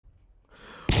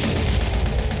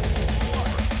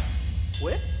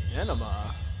Cinema.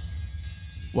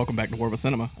 Welcome back to War with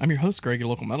Cinema. I'm your host, Greg, your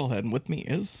local metalhead, and with me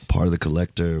is... Part of the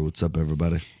Collector. What's up,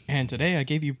 everybody? And today I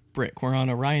gave you Brick. We're on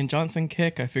a Rian Johnson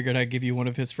kick. I figured I'd give you one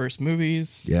of his first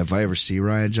movies. Yeah, if I ever see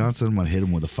Rian Johnson, I'm going to hit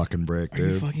him with a fucking brick, dude.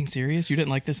 Are you fucking serious? You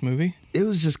didn't like this movie? It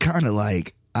was just kind of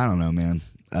like, I don't know, man.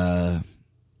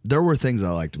 There were things I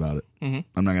liked about it. Mm-hmm.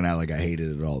 I'm not going to act like I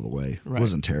hated it all the way. Right. It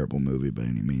wasn't a terrible movie by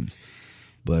any means.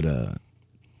 But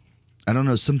I don't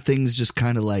know, some things just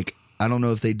kind of like, I don't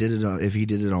know if they did it if he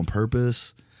did it on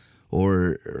purpose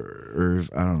or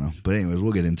I don't know. But anyways,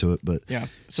 we'll get into it. But Yeah.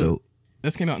 So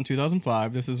This came out in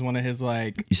 2005. This is one of his,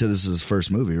 like... You said this is his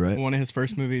first movie, right? One of his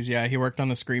first movies, yeah. He worked on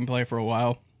the screenplay for a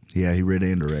while. Yeah, he wrote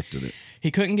and directed it. He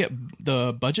couldn't get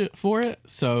the budget for it,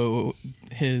 so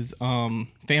his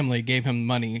family gave him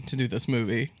money to do this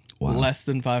movie. Wow. Less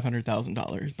than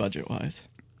 $500,000 budget-wise.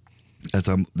 That's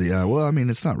yeah. Well, I mean,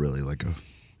 it's not really like a.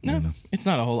 No, You know. it's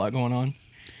not a whole lot going on.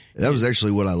 That was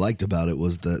actually what I liked about it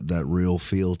was that real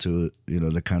feel to it. You know,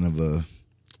 the kind of a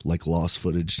like lost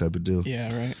footage type of deal.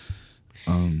 Yeah, right.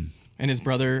 And his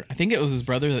brother, I think it was his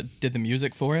brother that did the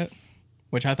music for it,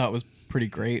 which I thought was pretty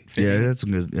great. Yeah, it had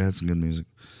some good music.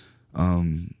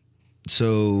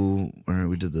 So all right,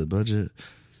 we did the budget.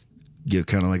 Give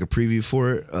kind of like a preview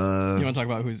for it. You want to talk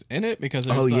about who's in it? Because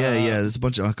there's a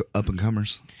bunch of up and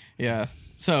comers. Yeah.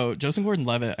 So Joseph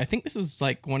Gordon-Levitt, I think this is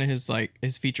like one of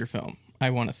his feature film. I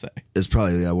want to say It's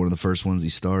probably one of the first ones he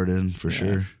starred in for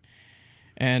sure.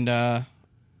 And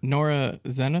Nora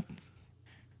Zenith.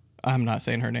 I'm not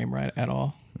saying her name right at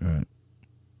all. All right,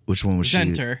 which one was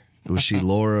Zenter. she? Was she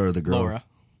Laura or the girl? Laura.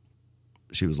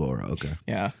 She was Laura. Okay.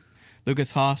 Yeah.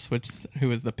 Lucas Haas, who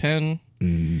was the Pen.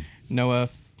 Noah.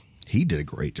 He did a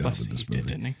great job Bussey in this did, movie.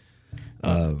 didn't he?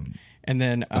 And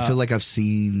then I feel like I've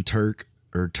seen Turk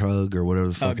or Tug or whatever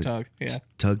the fuck is Tug. Yeah.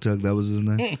 Tug, that was his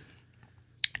name.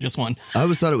 Just one. I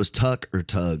always thought it was Tuck or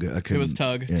Tug. It was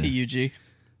Tug. Yeah. T-U-G.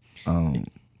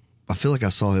 I feel like I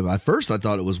saw him. At first, I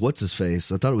thought it was what's his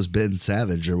face. I thought it was Ben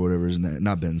Savage or whatever his name.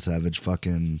 Not Ben Savage.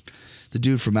 Fucking the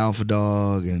dude from Alpha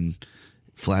Dog and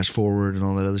Flash Forward and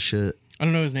all that other shit. I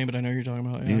don't know his name, but I know who you're talking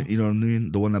about. Yeah. You know what I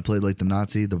mean? The one that played like the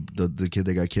Nazi, the kid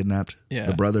that got kidnapped. Yeah.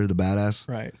 The brother, the badass.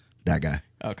 Right. That guy.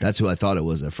 Okay. That's who I thought it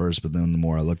was at first, but then the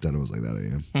more I looked at it, I was like,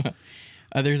 that I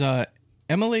am. There's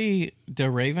Emily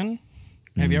DeRaven.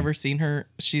 Have you ever seen her?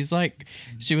 She's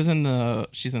in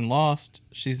Lost.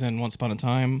 She's in Once Upon a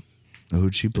Time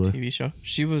Who'd she play? TV show.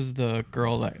 She was the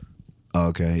girl that Oh,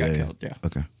 okay. got Yeah. killed. Yeah.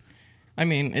 Okay. I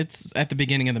mean, it's at the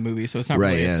beginning of the movie, so it's not Right,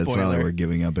 really a yeah, spoiler. it's not like we're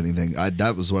giving up anything.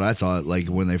 That was what I thought, like,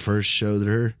 when they first showed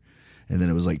her, and then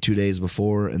it was like 2 days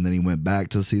before, and then he went back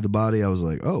to see the body. I was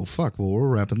like, oh, fuck, well, we're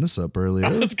wrapping this up earlier.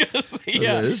 I was gonna say,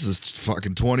 yeah. This is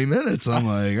fucking 20 minutes. I'm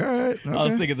like, all right, okay. I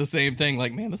was thinking the same thing.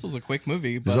 Like, man, this was a quick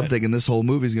movie. Because I'm But thinking this whole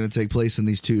movie's going to take place in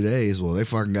these 2 days. Well, they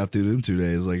fucking got through them 2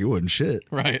 days like it wasn't shit.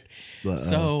 right. But,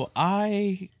 So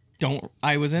I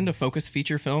was into Focus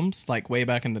feature films like way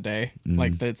back in the day.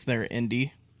 Like that's their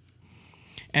indie.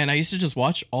 And I used to just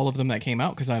watch all of them that came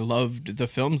out because I loved the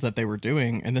films that they were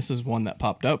doing. And this is one that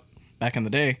popped up back in the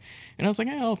day. And I was like,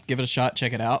 I'll give it a shot,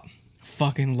 check it out.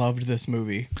 Fucking loved this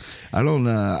movie. I don't know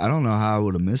how I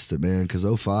would have missed it, man, because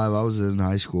 2005, I was in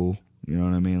high school. You know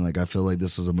what I mean? Like, I feel like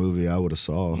this is a movie I would have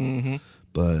saw. Mm-hmm.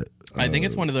 But I think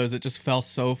it's one of those that just fell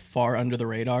so far under the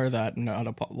radar that not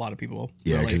a lot of people.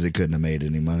 yeah, really- because it couldn't have made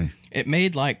any money. it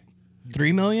made like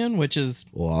 $3 million, which is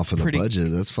Well, off of the Pretty-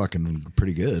 budget, that's fucking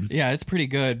pretty good. yeah, it's pretty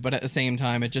good. But at the same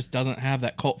time, it just doesn't have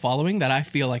that cult following that I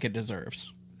feel like it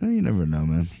deserves. You never know,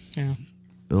 man. Yeah.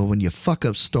 Well, when you fuck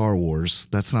up Star Wars,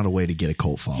 that's not a way to get a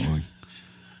cult following.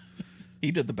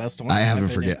 He did the best one. I in my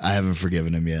haven't opinion.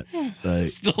 forgiven him yet.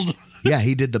 Still, Yeah,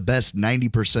 he did the best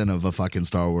 90% of a fucking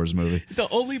Star Wars movie. the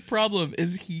only problem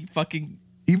is he fucking.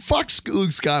 You fucked Luke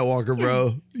Skywalker,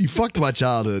 bro. You fucked my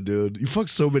childhood, dude. You fucked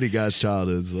so many guys'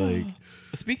 childhoods. Like,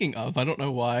 Speaking of, I don't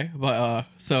know why, but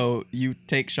so you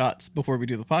take shots before we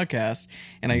do the podcast,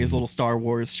 and I use little Star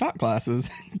Wars shot glasses.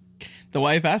 The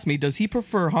wife asked me, "Does he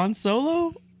prefer Han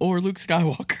Solo or Luke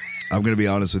Skywalker?" I'm gonna be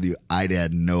honest with you. I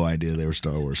had no idea they were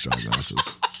Star Wars shot glasses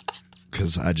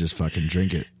because I just fucking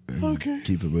drink it. And Okay.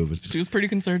 Keep it moving. She was pretty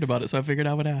concerned about it, so I figured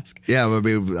I would ask. Yeah, I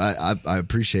mean, I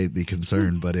appreciate the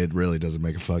concern, but it really doesn't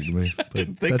make a fuck to me. But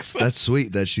didn't think so. that's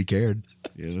sweet that she cared.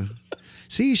 You know.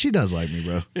 See, she does like me,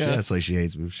 bro. Yeah. She acts like she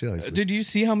hates me. She likes me. Did you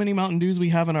see how many Mountain Dews we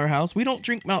have in our house? We don't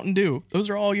drink Mountain Dew. Those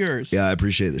are all yours. Yeah, I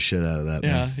appreciate the shit out of that,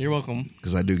 Yeah, man. you're welcome.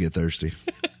 Because I do get thirsty.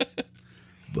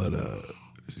 But,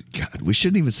 God, we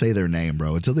shouldn't even say their name,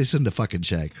 bro, until they send a fucking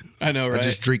check. I know, I right?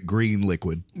 just drink green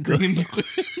liquid. Green liquid.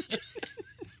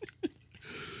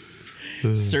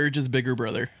 Surge's bigger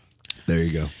brother. There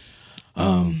you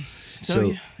go.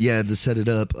 So yeah, to set it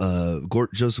up,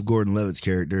 Joseph Gordon-Levitt's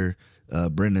character,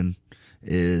 Brendan,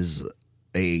 is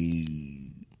a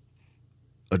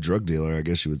drug dealer, I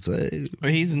guess you would say.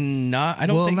 But he's not. I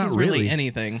don't think he's really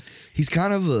anything. He's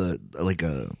kind of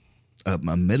a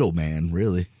middleman,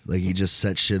 really. Like, he just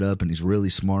sets shit up, and he's really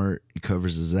smart. He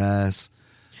covers his ass.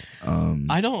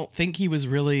 I don't think he was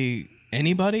really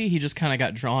anybody. He just kind of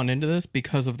got drawn into this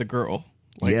because of the girl.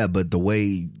 Like, yeah, but the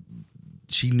way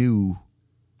she knew,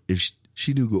 if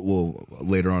she knew, well,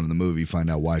 later on in the movie, you find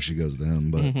out why she goes to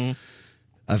him. But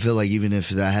I feel like even if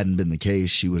that hadn't been the case,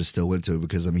 she would have still went to it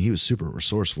because, I mean, he was super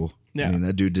resourceful. Yeah. I mean,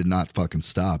 that dude did not fucking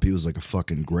stop. He was like a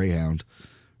fucking greyhound.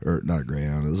 Or not a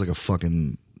greyhound. It was like a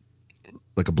fucking,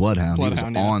 like a bloodhound. He was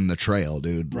on the trail,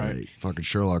 dude. Right. Like fucking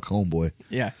Sherlock homeboy.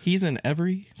 Yeah, he's in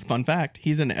every, fun fact,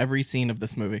 he's in every scene of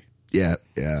this movie. Yeah,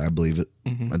 I believe it.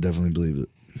 I definitely believe it.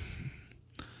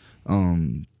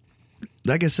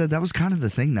 Like I said, that was kind of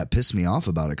the thing that pissed me off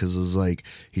about it, because it was like,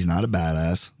 he's not a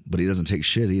badass, but he doesn't take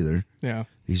shit either. Yeah.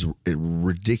 He's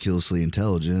ridiculously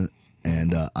intelligent,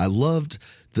 and I loved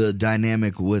the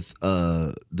dynamic with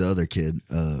the other kid,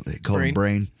 they call him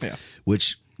Brain. Yeah.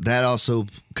 Which, that also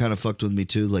kind of fucked with me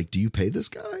too. Like, do you pay this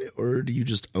guy, or do you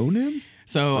just own him?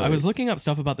 So I was looking up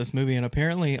stuff about this movie, and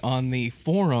apparently on the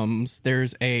forums,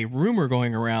 there's a rumor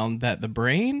going around that the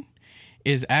Brain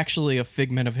is actually a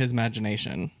figment of his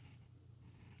imagination.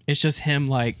 It's just him,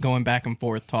 like, going back and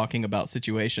forth talking about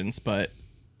situations, but,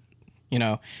 you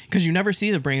know, because you never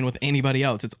see the Brain with anybody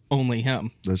else. It's only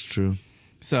him. That's true.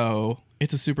 So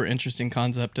it's a super interesting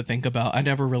concept to think about. I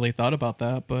never really thought about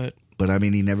that, but... But, I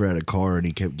mean, he never had a car, and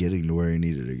he kept getting to where he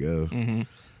needed to go. Mm-hmm.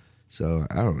 So,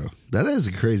 I don't know. That is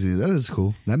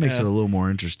cool. That makes it a little more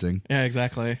interesting. Yeah,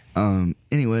 exactly.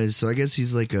 Anyways, so I guess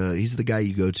he's like he's the guy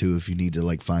you go to if you need to,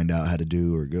 like, find out how to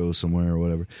do or go somewhere or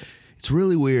whatever. It's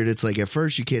really weird. It's like, at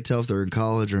first you can't tell if they're in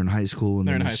college or in high school, and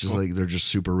then it's just like they're just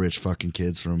super rich fucking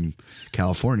kids from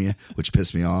California, which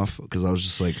pissed me off because I was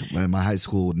just like, man, my high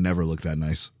school would never look that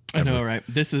nice. Ever. I know, right?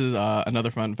 This is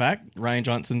another fun fact. Rian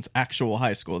Johnson's actual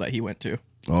high school that he went to.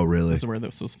 Oh, really? This is where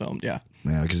this was filmed, yeah.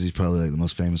 Yeah, because he's probably like the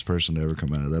most famous person to ever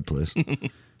come out of that place.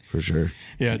 For sure.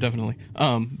 Yeah, definitely.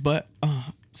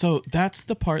 So that's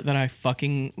the part that I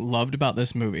fucking loved about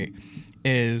this movie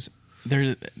is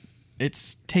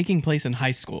it's taking place in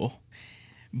high school,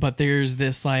 but there's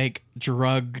this like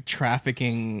drug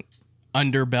trafficking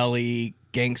underbelly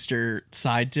gangster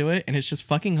side to it, and it's just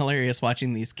fucking hilarious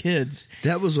watching these kids.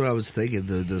 That was what I was thinking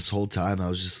this whole time. I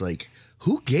was just like,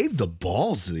 who gave the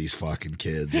balls to these fucking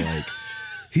kids? Like,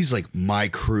 he's like, my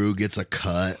crew gets a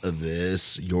cut of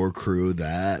this, your crew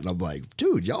that. And I'm like,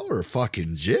 dude, y'all are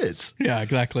fucking jits. Yeah,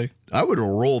 exactly. I would have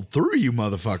rolled through you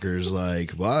motherfuckers.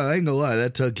 Like, well, I ain't gonna lie,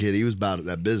 that Tug kid, he was about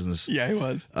that business. Yeah, he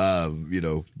was. You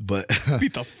know, but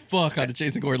beat the fuck out of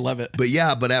Jason Gordon-Levitt. But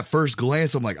yeah, but at first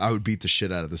glance, I'm like, I would beat the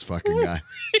shit out of this fucking guy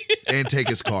and take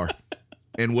his car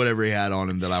and whatever he had on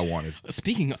him that I wanted.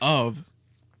 Speaking of,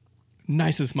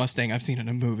 nicest Mustang I've seen in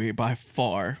a movie by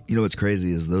far. You know what's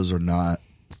crazy is those are not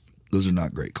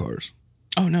great cars.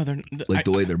 Oh no, they're like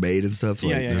the way they're made and stuff.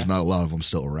 Like, there's not a lot of them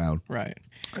still around. Right.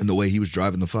 And the way he was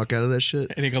driving the fuck out of that shit,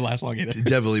 it ain't gonna last long either. It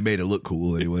definitely made it look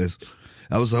cool. Anyways,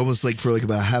 I was almost like, for like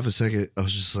about half a second, I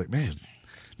was just like, man,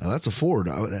 now that's a Ford.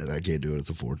 I can't do it. It's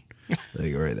a Ford.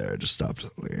 Like right there, I just stopped.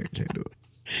 Like, I can't do it.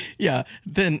 Yeah,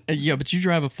 but you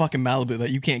drive a fucking Malibu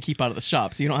that you can't keep out of the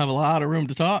shop, so you don't have a lot of room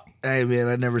to talk. Hey, man,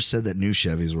 I never said that new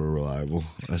Chevys were reliable.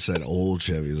 I said old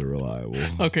Chevys are reliable.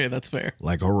 Okay, that's fair.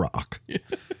 Like a rock. You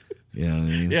know what I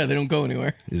mean? Yeah, they don't go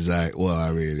anywhere. Exactly. Well,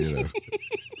 I mean, you know,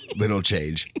 they don't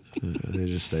change. They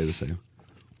just stay the same.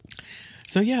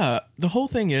 So, yeah, the whole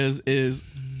thing is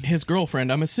his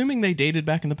girlfriend. I'm assuming they dated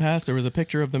back in the past. There was a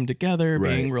picture of them together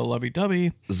being real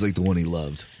lovey-dovey. It's like the one he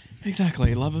loved.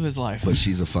 Exactly. Love of his life. But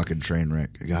she's a fucking train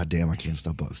wreck. God damn, I can't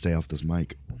stay off this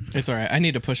mic. It's all right. I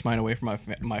need to push mine away from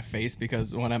my face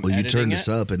because when I'm editing you turn this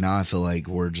up and now I feel like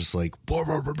we're just like, blah,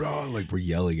 blah, blah, blah, like we're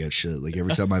yelling at shit. Like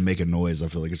every time I make a noise, I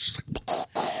feel like it's just like,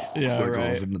 yeah, like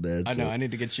right. off into that. I know. I need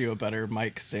to get you a better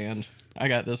mic stand. I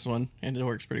got this one and it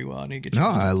works pretty well. I need to get you. No,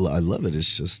 I love it.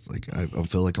 It's just like I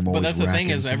feel like I'm always. But that's the thing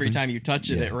is, something. every time you touch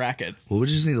it, it rackets. Well, we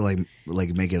just need to like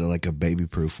make it like a baby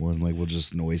proof one. Like we'll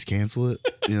just noise cancel it.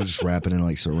 You know, just wrap it in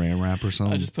like saran wrap or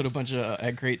something. I just put a bunch of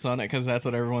egg crates on it because that's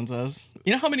what everyone says.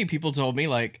 You know how many people told me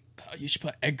like, oh, you should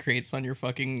put egg crates on your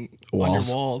fucking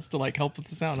walls to like help with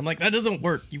the sound. I'm like, that doesn't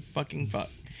work. You fucking fuck.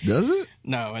 Does it?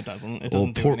 No, it doesn't. It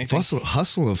doesn't do anything.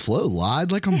 Hustle and Flow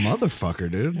lied like a motherfucker,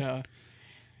 dude. Yeah.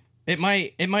 It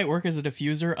might work as a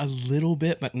diffuser a little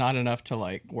bit, but not enough to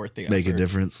like worth the effort. Make a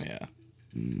difference. Yeah.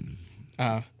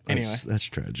 Anyway, that's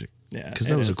tragic. Yeah, because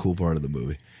that was a cool part of the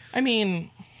movie. I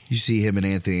mean, You see him and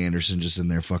Anthony Anderson just in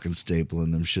there fucking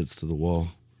stapling them shits to the wall.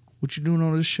 What you doing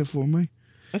all this shit for me?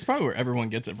 That's probably where everyone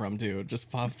gets it from, too.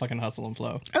 Just fucking hustle and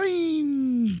flow. I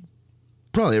mean,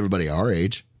 probably everybody our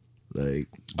age. Like,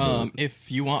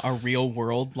 if you want a real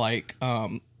world, like,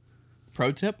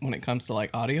 pro tip when it comes to, like,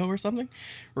 audio or something,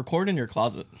 record in your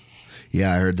closet.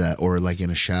 Yeah, I heard that. Or, like, in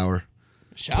a shower.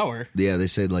 Shower? Yeah, they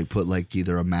said, like, put, like,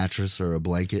 either a mattress or a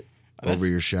blanket over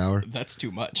your shower. That's too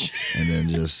much. And then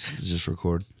just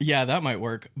record. Yeah, that might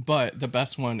work. But the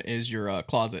best one is your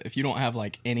closet. If you don't have,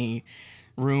 like, any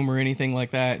room or anything like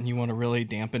that and you want to really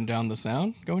dampen down the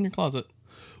sound, go in your closet.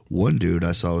 One dude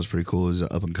I saw was pretty cool. He's an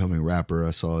up-and-coming rapper.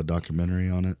 I saw a documentary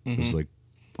on it. It was, like,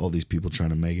 all these people trying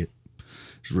to make it.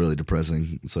 It's really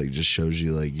depressing. It's like, it just shows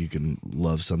you, like, you can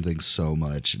love something so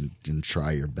much and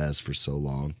try your best for so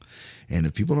long. And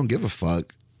if people don't give a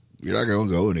fuck, you're not going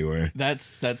to go anywhere.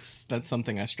 That's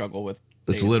something I struggle with.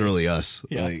 It's daily. literally us.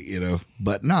 Yeah. Like, you know.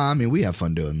 But, I mean, we have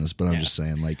fun doing this. But I'm just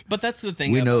saying, like, But that's the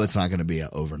thing. we know it's not going to be an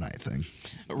overnight thing.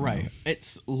 Right.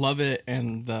 It's love it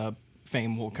and the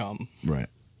fame will come. Right.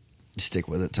 Stick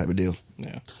with it type of deal.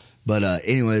 Yeah. But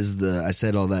anyways, I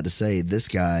said all that to say this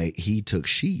guy, he took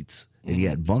sheets and he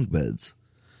had bunk beds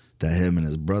that him and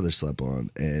his brother slept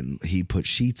on, and he put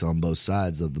sheets on both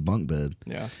sides of the bunk bed.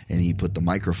 Yeah. And he put the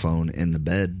microphone in the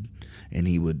bed, and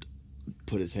he would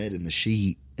put his head in the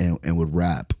sheet and would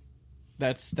rap.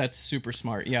 That's super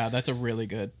smart. Yeah, that's a really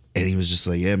good. And he was just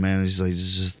like, yeah, man. He's like,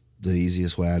 it's just the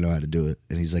easiest way I know how to do it.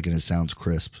 And he's like, and it sounds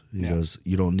crisp. He goes,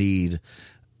 you don't need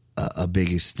a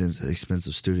big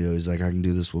expensive studio. He's like, I can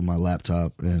do this with my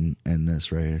laptop and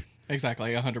this right here.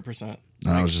 Exactly, 100%.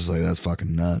 And I was just like, that's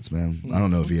fucking nuts, man. I don't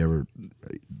know if he ever.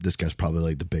 This guy's probably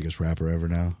like the biggest rapper ever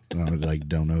now. I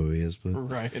don't know who he is, but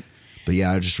Right. But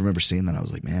yeah, I just remember seeing that. I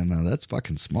was like, man, no, that's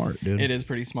fucking smart, dude. It is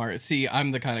pretty smart. See,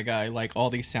 I'm the kind of guy, like all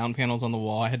these sound panels on the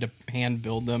wall, I had to hand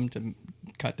build them to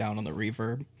cut down on the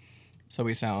reverb so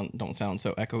we don't sound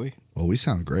so echoey. Well, we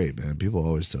sound great, man. People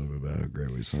always tell me about how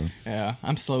great we sound. Yeah,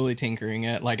 I'm slowly tinkering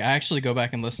it. Like, I actually go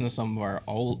back and listen to some of our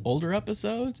older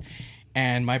episodes,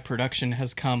 and my production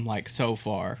has come, like, so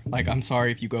far. Like, I'm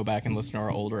sorry if you go back and listen to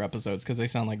our older episodes, because they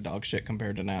sound like dog shit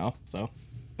compared to now. So,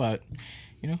 but,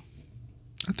 you know.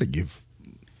 I think you've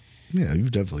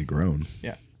definitely grown.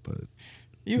 Yeah. But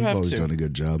you've always done a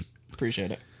good job.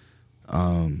 Appreciate it.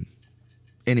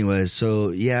 Anyways, so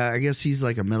yeah, I guess he's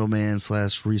like a middleman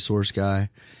 / resource guy,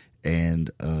 and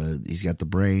he's got the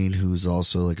brain, who's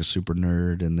also like a super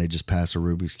nerd, and they just pass a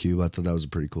Rubik's Cube. I thought that was a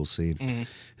pretty cool scene.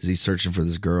 Is he's searching for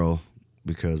this girl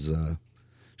because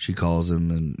she calls him,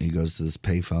 and he goes to this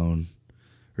payphone,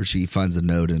 or she finds a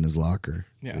note in his locker.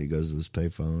 Yeah. And he goes to this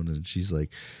payphone, and she's like,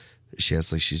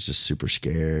 she's just super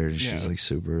scared. She's like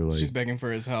super like, she's begging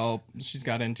for his help. She's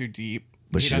got in too deep.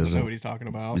 But he she doesn't know doesn't- what he's talking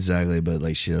about. exactly, but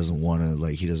like she doesn't want to,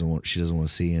 like she doesn't want to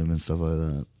see him and stuff like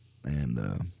that.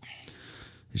 And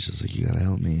he's just like, you gotta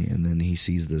help me. And then he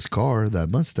sees this car, that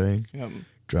Mustang, Yep.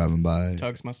 driving by,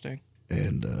 Tug's Mustang.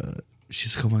 and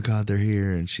she's like, oh my god, they're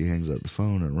here. And she hangs up the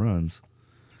phone and runs.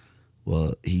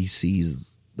 Well, he sees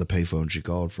the payphone she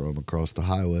called from across the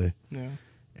highway, Yeah.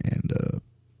 and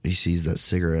he sees that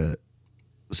cigarette.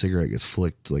 The cigarette gets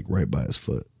flicked like right by his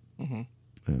foot, and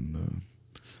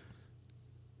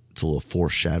it's a little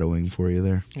foreshadowing for you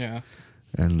there. Yeah.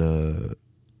 And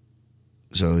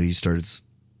so he starts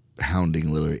hounding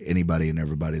literally anybody and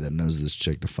everybody that knows this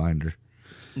chick to find her.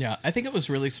 Yeah, I think it was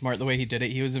really smart the way he did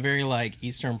it. He was a very, like,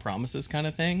 Eastern Promises kind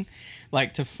of thing.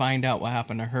 Like, to find out what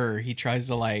happened to her, he tries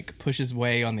to, like, push his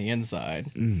way on the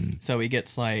inside. So he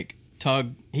gets, like,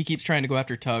 Tug. He keeps trying to go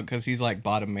after Tug because he's, like,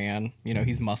 bottom man. You know,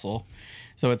 he's muscle.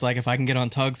 So it's like, if I can get on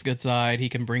Tug's good side, he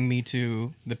can bring me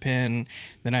to the Pin.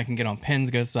 Then I can get on Pin's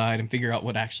good side and figure out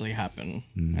what actually happened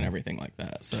and everything like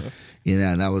that. So,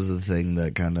 Yeah, and that was the thing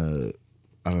that kind of,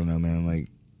 I don't know, man, like,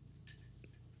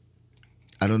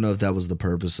 I don't know if that was the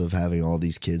purpose of having all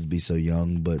these kids be so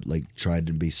young, but like tried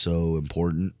to be so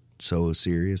important, so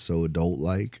serious, so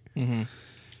adult-like.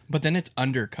 but then it's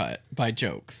undercut by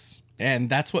jokes. And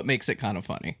that's what makes it kind of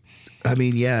funny. I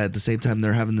mean, yeah, at the same time,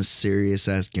 they're having this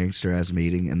serious-ass, gangster-ass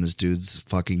meeting, and this dude's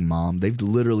fucking mom, they've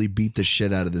literally beat the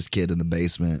shit out of this kid in the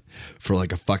basement for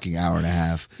like a fucking hour and a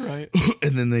half. Right.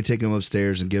 And then they take him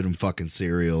upstairs and give him fucking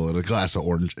cereal and a glass of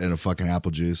orange and a fucking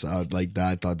apple juice. I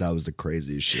thought that was the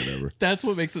craziest shit ever. That's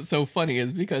what makes it so funny,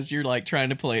 is because you're like trying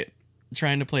to play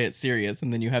it serious,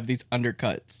 and then you have these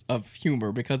undercuts of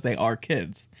humor because they are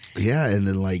kids. Yeah, and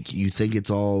then like you think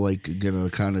it's all like gonna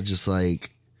kind of just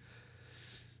like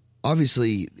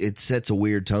obviously it sets a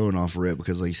weird tone off rip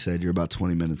because, like you said, you're about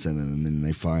 20 minutes in it, and then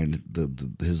they find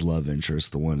his love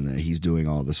interest, the one that he's doing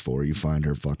all this for. You find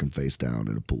her fucking face down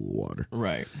in a pool of water.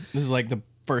 Right. This is like the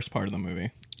first part of the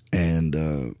movie.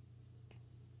 And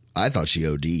I thought she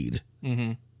OD'd.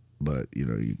 Mm-hmm. But, you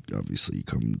know, obviously you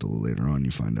come to later on, you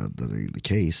find out that ain't the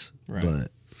case. Right. But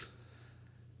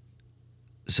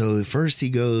so at first he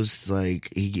goes, like,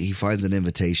 he finds an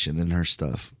invitation in her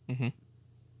stuff. Mm-hmm.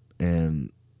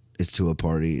 And it's to a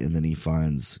party. And then he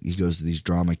goes to these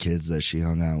drama kids that she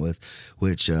hung out with,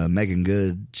 which Megan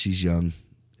Good, she's young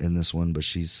in this one, but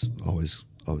she's always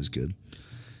good.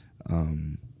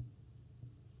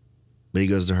 But he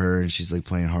goes to her and she's like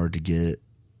playing hard to get.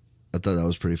 I thought that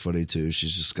was pretty funny too.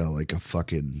 She's just got like a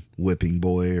fucking whipping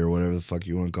boy or whatever the fuck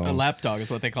you want to call him. A lapdog is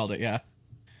what they called it, yeah.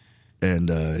 And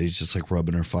he's just like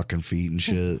rubbing her fucking feet and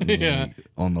shit and, yeah. like,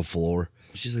 on the floor.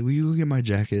 She's like, will you go get my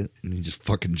jacket? And he just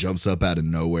fucking jumps up out of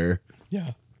nowhere.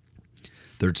 Yeah.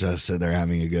 They're just sitting there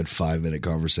having a good 5-minute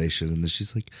conversation. And then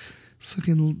she's like,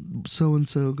 fucking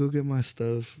so-and-so, go get my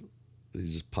stuff. He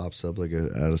just pops up like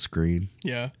out of screen.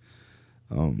 Yeah.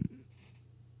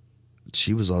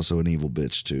 She was also an evil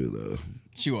bitch too, though.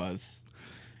 She was.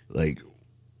 Like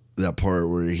that part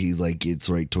where he like gets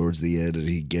right towards the end and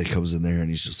he comes in there and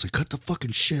he's just like, cut the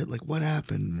fucking shit. Like, what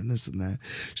happened? And this and that.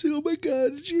 She's like, oh my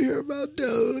God, did you hear about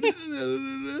Doe?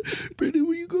 Brittany,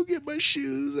 will you go get my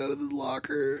shoes out of the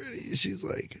locker? And she's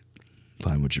like,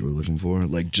 find what you were looking for.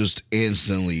 Like, just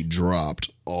instantly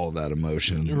dropped all that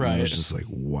emotion. Right. And I was just like,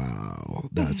 wow,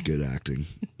 that's good acting.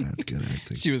 That's good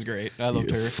acting. She was great. I loved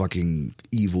You're her. a fucking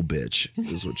evil bitch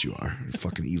is what you are. You're a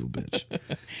fucking evil bitch.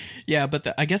 Yeah,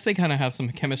 but I guess they kind of have some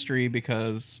chemistry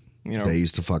because, you know. They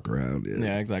used to fuck around. Yeah,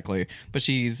 Yeah, exactly. But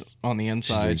she's on the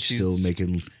inside. She's still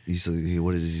making. He's like,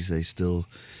 what does he say? Still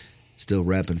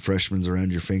wrapping freshmen's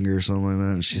around your finger or something like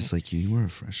that. And she's like, you were a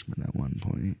freshman at one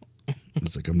point.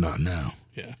 It's like, I'm not now.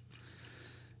 Yeah.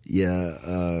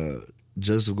 Yeah.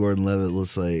 Joseph Gordon-Levitt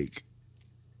looks like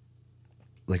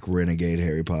renegade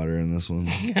Harry Potter in this one.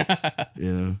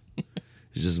 You know,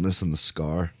 he's just missing the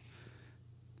scar.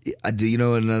 I do. You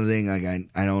know, another thing, like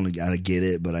I don't gotta get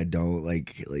it, but I don't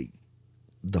like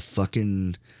the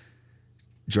fucking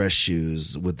dress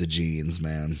shoes with the jeans,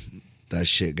 man. That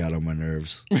shit got on my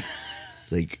nerves.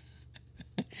 Like,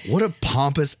 what a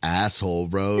pompous asshole,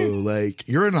 bro. Like,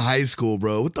 you're in high school,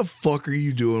 bro. What the fuck are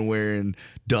you doing wearing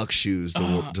duck shoes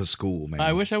to school, man?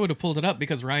 I wish I would have pulled it up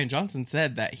because Ryan Johnson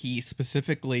said that he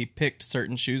specifically picked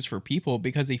certain shoes for people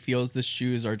because he feels the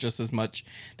shoes are just as much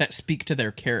that speak to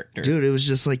their character. Dude, it was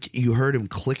just like you heard him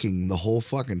clicking the whole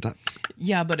fucking time.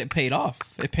 Yeah, but it paid off.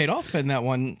 It paid off in that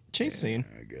one chase scene.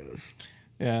 I guess.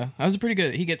 Yeah, that was pretty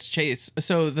good. He gets chased.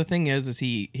 So the thing is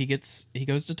he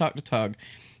goes to talk to Tug.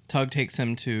 Tug takes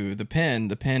him to the pen.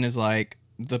 The pen is like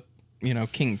the,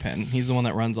 kingpin. He's the one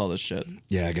that runs all this shit.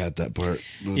 Yeah, I got that part.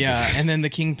 Yeah, and then the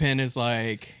kingpin is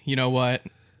like, you know what?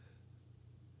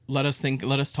 Let us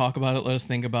talk about it. Let us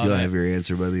think about You'll it. have your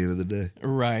answer by the end of the day.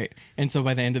 Right. And so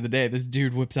by the end of the day, this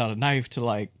dude whips out a knife to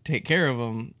like take care of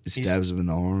him. He stabs him in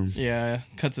the arm. Yeah,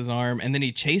 cuts his arm, and then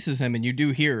he chases him, and you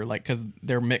do hear, like, because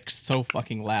they're mixed so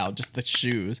fucking loud, just the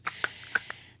shoes.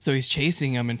 So he's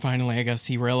chasing him, and finally, I guess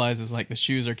he realizes, like, the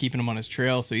shoes are keeping him on his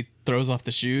trail, so he throws off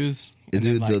the shoes. And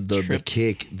Dude, then, like, the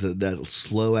kick, that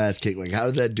slow ass kick, like, how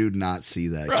did that dude not see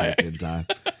that kick in time?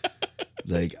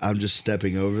 Like, I'm just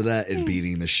stepping over that and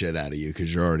beating the shit out of you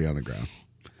because you're already on the ground.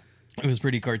 It was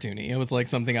pretty cartoony. It was like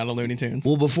something out of Looney Tunes.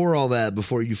 Well, before all that,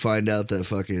 before you find out that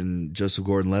fucking Joseph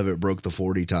Gordon-Levitt broke the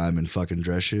 40 time in fucking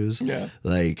dress shoes, Yeah.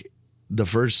 like, the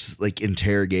first like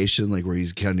interrogation, like where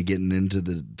he's kind of getting into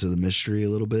the mystery a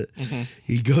little bit,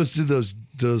 he goes to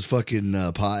those fucking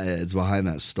potheads behind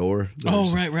that store.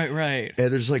 Right.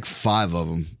 And there's like 5 of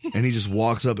them, and he just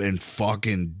walks up and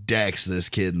fucking decks this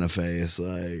kid in the face.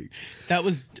 Like, That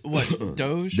was, what,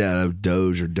 Doge? yeah,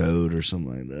 Doge or Dode or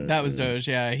something like that. That was Doge,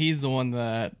 yeah. He's the one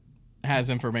that has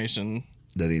information.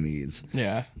 that he needs.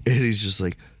 Yeah. And he's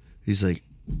like,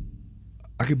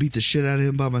 I could beat the shit out of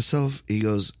him by myself. He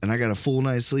goes, and I got a full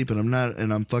night's sleep, and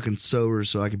I'm fucking sober,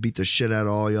 so I could beat the shit out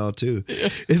of all y'all too. Yeah.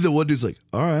 And the one dude's like,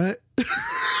 all right.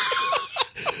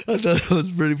 I thought that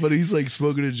was pretty funny. He's like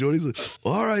smoking a joint. He's like,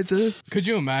 all right then. Could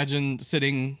you imagine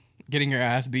getting your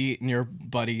ass beat, and your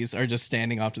buddies are just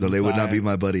standing off to the No, side? they would not be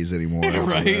my buddies anymore.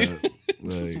 Right?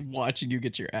 Just Like, watching you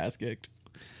get your ass kicked.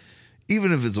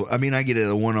 even if it's, I mean, I get it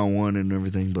a 1-on-1 and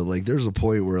everything, but like, there's a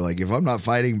point where like, if I'm not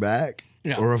fighting back,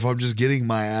 yeah. or if I'm just getting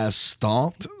my ass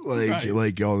stomped, Right.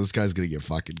 like, oh, this guy's gonna get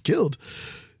fucking killed.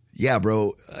 Yeah,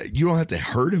 bro, you don't have to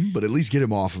hurt him, but at least get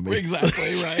him off of me.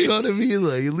 Exactly, right. You know what I mean?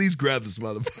 Like, at least grab this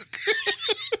motherfucker.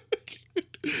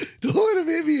 let him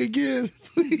hit me again.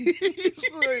 Please.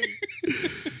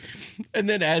 Like, And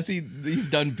then as he's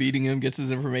done beating him, gets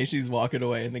his information, he's walking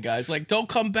away, and the guy's like, "Don't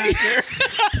come back here."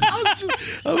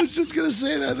 I was just gonna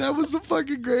say that. That was the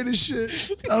fucking greatest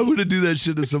shit. I'm gonna do that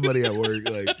shit to somebody at work.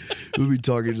 Like, we'll be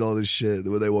talking all this shit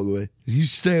when they walk away. You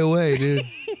stay away, dude.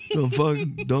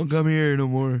 Don't come here no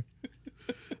more.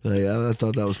 Like, I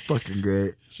thought that was fucking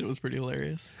great. Shit was pretty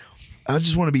hilarious. I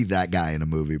just want to be that guy in a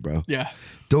movie, bro. Yeah.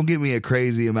 Don't give me a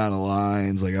crazy amount of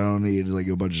lines. Like, I don't need like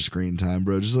a bunch of screen time,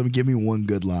 bro. Just give me one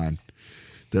good line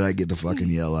that I get to fucking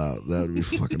yell out. That would be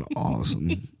fucking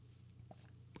awesome.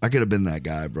 I could have been that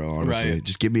guy, bro, honestly. Right.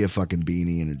 Just give me a fucking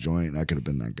beanie and a joint, and I could have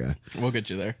been that guy. We'll get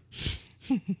you there.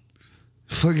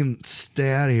 Fucking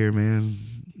stay out of here, man.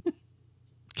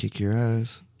 Kick your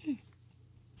ass.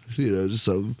 You know, just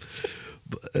something.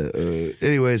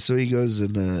 Anyway, so he goes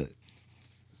and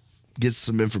gets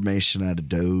some information out of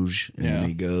Doge, and then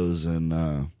he goes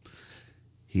and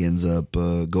he ends up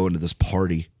going to this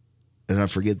party. And I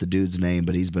forget the dude's name,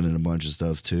 but he's been in a bunch of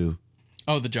stuff too.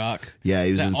 Oh, the jock. Yeah,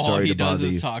 he was in Sorry to Bother You. All he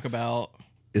does is talk about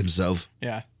himself.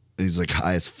 Yeah. And he's like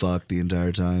high as fuck the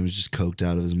entire time. He's just coked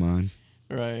out of his mind.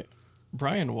 Right.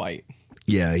 Brian White.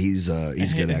 Yeah, he's a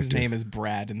good actor. His name is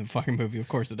Brad in the fucking movie. Of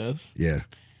course it is. Yeah.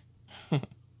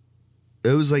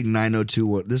 It was like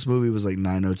 90210. This movie was like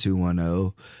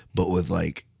 90210, but with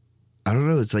like, I don't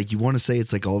know. It's like you want to say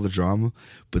it's like all the drama,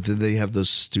 but then they have those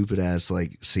stupid ass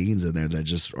like scenes in there that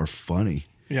just are funny.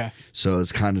 Yeah. So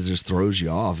it's kind of just throws you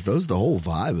off. Those the whole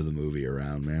vibe of the movie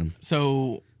around, man.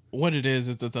 So what it is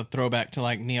it's a throwback to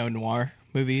like neo-noir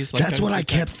movies. Like that's what I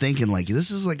kept thinking. Like,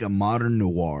 this is like a modern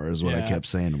noir is what I kept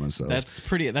saying to myself. That's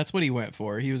what he went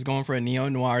for. He was going for a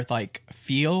neo-noir like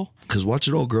feel. Because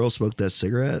watching old girl smoke that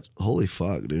cigarette, holy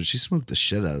fuck, dude. She smoked the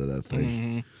shit out of that thing.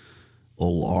 Mm-hmm.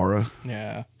 Old Laura.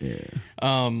 Yeah.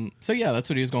 Yeah. So yeah, that's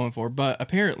what he was going for. But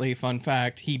apparently, fun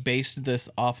fact, he based this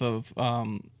off of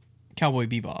Cowboy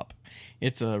Bebop.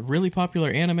 It's a really popular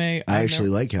anime. I actually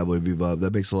like Cowboy Bebop.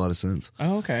 That makes a lot of sense.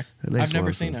 Oh, okay. I've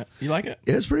never seen it. You like it?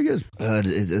 Yeah, it's pretty good.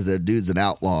 The dude's an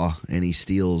outlaw, and he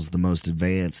steals the most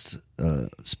advanced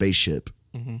spaceship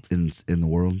in the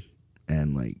world,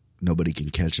 and like nobody can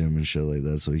catch him and shit like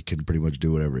that. So he can pretty much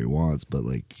do whatever he wants, but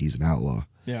like he's an outlaw.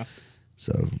 Yeah.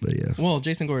 So, but yeah. Well,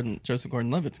 Joseph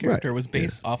Gordon-Levitt's character was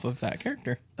based off of that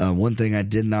character. One thing I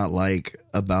did not like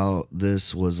about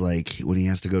this was like when he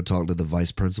has to go talk to the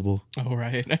vice principal. Oh,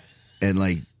 right. And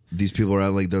like these people are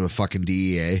like they're the fucking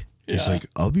DEA. He's like,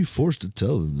 I'll be forced to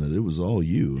tell them that it was all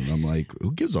you. And I'm like,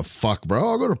 who gives a fuck, bro?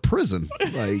 I'll go to prison.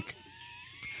 Like,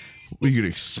 what, you gonna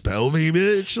expel me,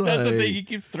 bitch? Like, that's the thing. He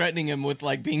keeps threatening him with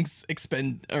like being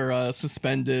suspended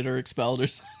or expelled or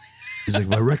something. He's like,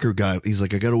 my record got. He's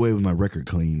like, I got away with my record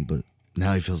clean, but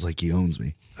now he feels like he owns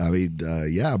me. I mean,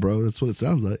 yeah, bro, that's what it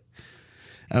sounds like.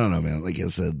 I don't know, man. Like I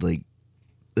said, like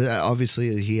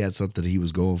obviously he had something he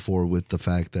was going for with the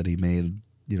fact that he made,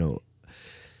 you know.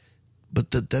 But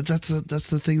that's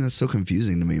the thing that's so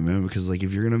confusing to me, man. Because like,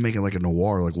 if you're gonna make it like a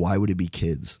noir, like why would it be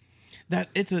kids? And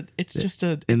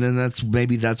then that's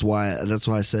why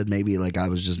I said maybe like I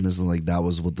was just missing like that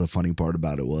was what the funny part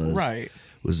about it was. Right.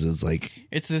 Was just like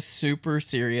it's this super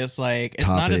serious like it's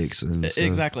topics not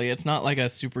exactly. It's not like a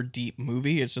super deep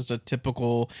movie. It's just a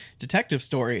typical detective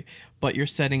story, but you're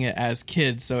setting it as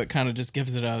kids, so it kind of just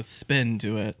gives it a spin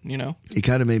to it. You know, it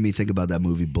kind of made me think about that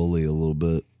movie Bully a little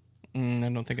bit. I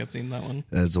don't think I've seen that one.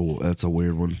 That's a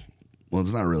weird one. Well,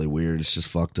 it's not really weird. It's just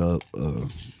fucked up.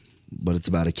 But it's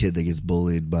about a kid that gets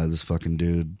bullied by this fucking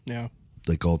dude. Yeah,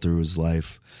 like all through his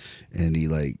life, and he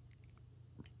like.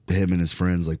 Him and his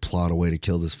friends like plot a way to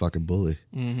kill this fucking bully.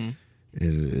 Mm-hmm.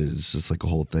 It's just like a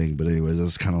whole thing. But anyways,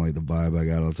 that's kind of like the vibe I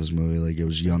got off this movie. Like it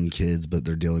was young kids, but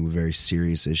they're dealing with very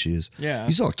serious issues. Yeah.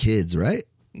 You saw Kids, right?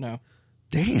 No.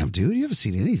 Damn, dude, you haven't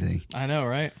seen anything. I know,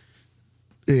 right?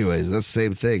 Anyways, that's the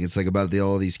same thing. It's like about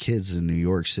all these kids in New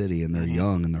York City, and they're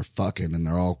young and they're fucking, and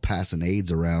they're all passing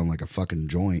AIDS around like a fucking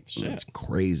joint. Shit. It's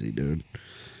crazy, dude.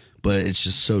 But it's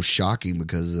just so shocking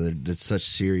because it's such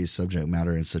serious subject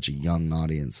matter in such a young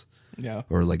audience. Yeah.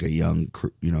 Or like a young,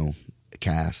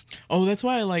 cast. Oh, that's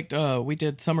why I liked, we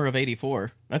did Summer of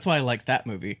 '84. That's why I liked that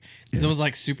movie. Because it was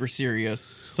like super serious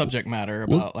subject matter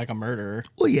about like a murder.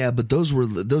 Well, yeah, but those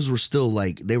were still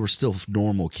like, they were still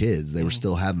normal kids. They were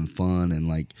still having fun and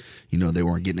like, they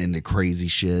weren't getting into crazy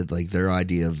shit. Like their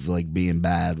idea of like being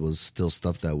bad was still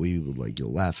stuff that we would like,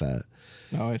 you'll laugh at.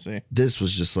 Oh, I see. This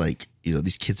was just like,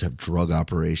 these kids have drug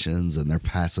operations and they're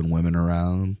passing women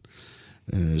around.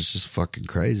 And it's just fucking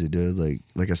crazy, dude.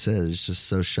 Like I said, it's just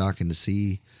so shocking to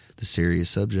see the serious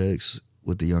subjects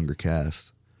with the younger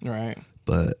cast. Right.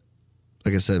 But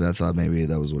like I said, I thought maybe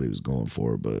that was what he was going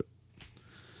for. But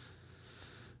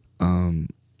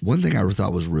One thing I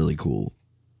thought was really cool.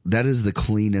 That is the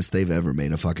cleanest they've ever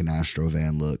made a fucking Astro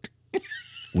van look.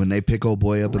 When they pick old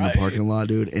boy up in the parking lot,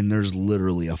 dude, and there's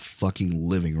literally a fucking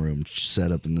living room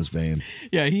set up in this van.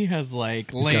 Yeah, he has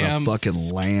like He's lamps. got a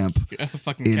fucking lamp, a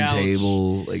fucking end couch.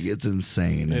 table. Like, it's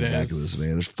insane in the back of is. this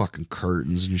van. There's fucking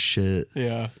curtains and shit.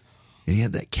 Yeah. And he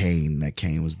had that cane. That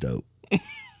cane was dope.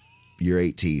 You're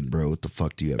 18, bro. What the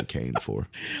fuck do you have a cane for?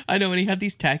 I know, and he had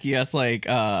these tacky ass like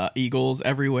eagles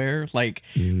everywhere. Like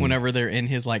whenever they're in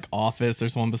his like office,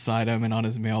 there's one beside him, and on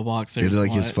his mailbox there's It's like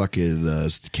one. his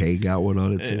fucking cane got one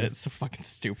on it too. It's so fucking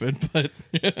stupid, but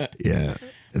Yeah.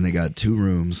 And they got 2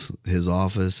 rooms, his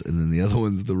office, and then the other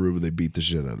one's the room where they beat the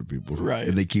shit out of people. Right.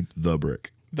 And they keep the brick.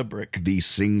 the brick. The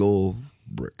single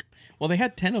brick. Well, they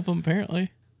had 10 of them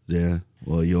apparently. Yeah.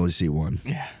 Well, you only see one.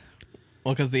 Yeah.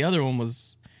 Well, because the other one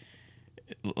was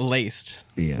laced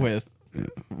with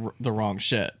the wrong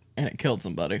shit, and it killed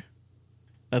somebody.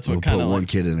 That's what We'll kind put of one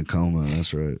kid in a coma.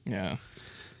 That's right. Yeah.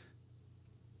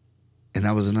 And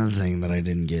that was another thing that I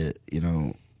didn't get. You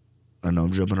know, I know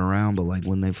I'm jumping around, but like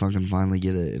when they fucking finally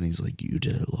get it, and he's like, "You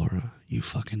did it, Laura. You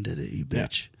fucking did it, you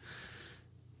bitch." Yeah.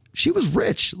 She was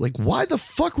rich. Like, why the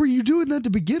fuck were you doing that to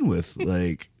begin with?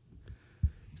 Like,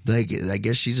 I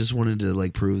guess she just wanted to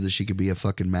like prove that she could be a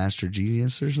fucking master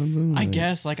genius or something. I like,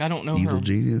 guess, like, I don't know evil her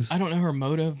genius. I don't know her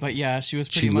motive, but yeah, she was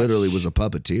pretty She much, literally was a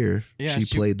puppeteer. Yeah, she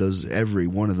she played every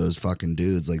one of those fucking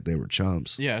dudes like they were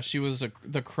chumps. Yeah, she was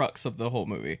the crux of the whole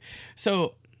movie.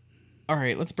 So, all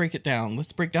right, let's break it down.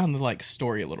 Let's break down the like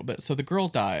story a little bit. So the girl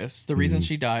dies. The reason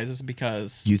she dies is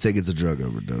because You think it's a drug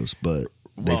overdose, but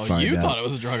they find you out. thought it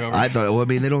was a drug overdose. I thought. Well, I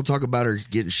mean, they don't talk about her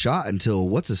getting shot until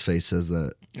what's his face says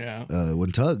that. Yeah.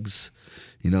 When Tugs,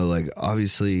 you know, like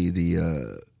obviously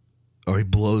or he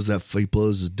blows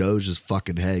his Doge's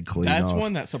fucking head clean That's off.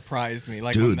 one that surprised me.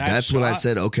 Like, Dude, when that's when I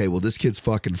said, okay, well, this kid's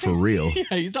fucking for real. Yeah,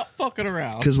 he's not fucking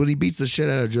around. Because when he beats the shit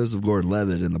out of Joseph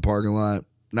Gordon-Levitt in the parking lot,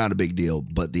 not a big deal.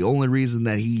 But the only reason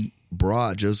that he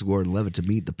brought Joseph Gordon-Levitt to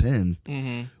meet the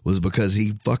pen was because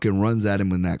he fucking runs at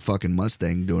him in that fucking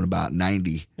Mustang doing about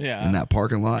 90 in that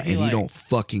parking lot, and he don't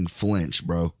fucking flinch,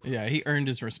 bro. Yeah, he earned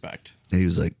his respect. And he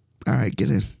was like, all right, get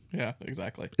in. Yeah,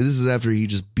 exactly. And this is after he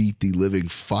just beat the living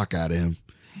fuck out of him.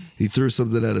 He threw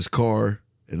something at his car,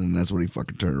 and then that's when he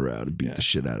fucking turned around and beat the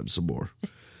shit out of him some more.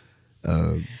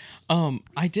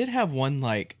 I did have one,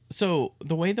 like, so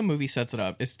the way the movie sets it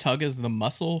up is Tug is the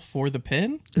muscle for the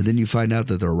pin. And then you find out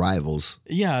that they're rivals.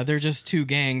 Yeah, they're just two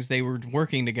gangs. They were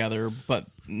working together, but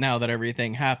now that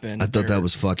everything happened, I thought that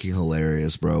was fucking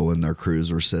hilarious, bro, when their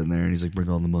crews were sitting there and he's like, bring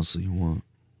all the muscle you want.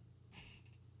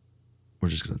 We're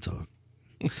just going to talk.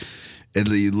 And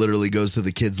he literally goes to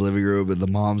the kid's living room and the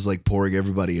mom's like pouring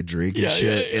everybody a drink and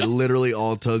shit. And literally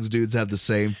all Tug's dudes have the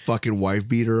same fucking wife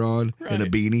beater on and a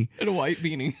beanie. And a white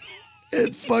beanie.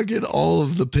 And fucking all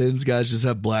of the Pins guys just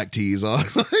have black tees on.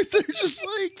 Like, they're just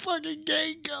like fucking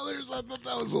gang colors. I thought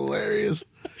that was hilarious.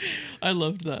 I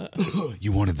loved that.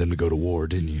 You wanted them to go to war,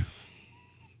 didn't you?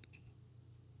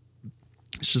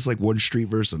 It's just like one street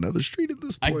versus another street at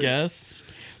this point. I guess.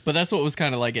 But that's what was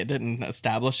kind of like, it didn't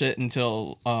establish it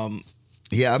until...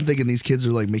 Yeah, I'm thinking these kids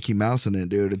are like Mickey Mouse in it,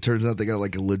 dude. It turns out they got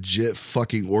like a legit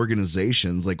fucking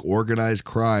organizations, like organized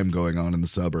crime going on in the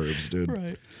suburbs, dude.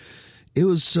 Right. It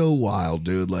was so wild,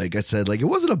 dude. Like I said, like it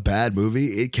wasn't a bad movie.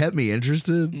 It kept me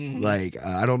interested. Like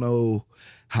I don't know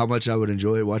how much I would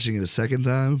enjoy watching it a second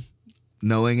time,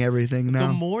 knowing everything now.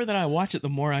 The more that I watch it, the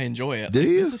more I enjoy it. Do like,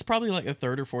 you? This is probably like the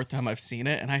third or fourth time I've seen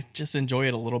it, and I just enjoy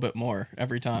it a little bit more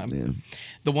every time. Yeah.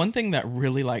 The one thing that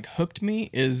really like hooked me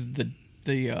is the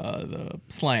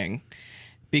slang,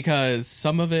 because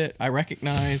some of it I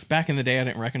recognize. Back in the day, I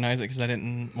didn't recognize it because I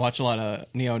didn't watch a lot of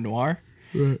neo-noir.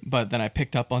 Right. But then I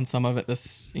picked up on some of it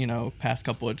this, past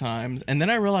couple of times. And then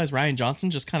I realized Rian Johnson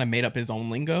just kind of made up his own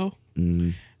lingo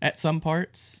at some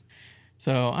parts.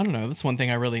 So, I don't know. That's one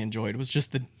thing I really enjoyed was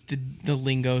just the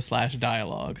lingo /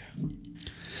 dialogue.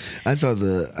 I thought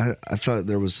I thought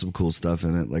there was some cool stuff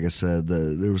in it. Like I said,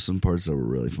 there were some parts that were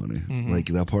really funny. Like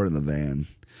that part in the van.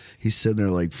 He's sitting there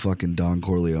like fucking Don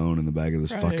Corleone in the back of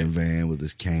this fucking van with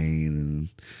his cane and...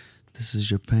 This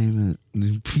is your payment.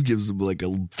 And he gives him like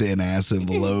a thin ass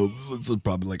envelope. It's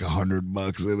probably like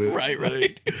 $100 in it. Right.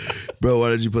 Like, bro, why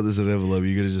did you put this in an envelope?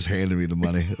 You could have just handed me the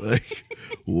money. Like,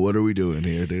 what are we doing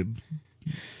here, dude?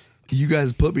 You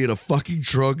guys put me in a fucking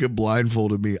trunk and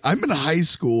blindfolded me. I'm in high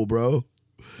school, bro.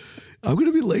 I'm going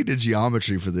to be late to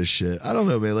geometry for this shit. I don't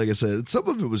know, man. Like I said, some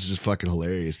of it was just fucking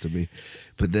hilarious to me.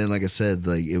 But then, like I said,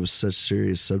 like it was such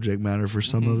serious subject matter for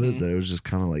some of it that it was just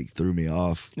kind of like threw me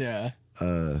off. Yeah.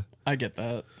 I get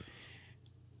that.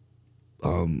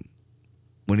 When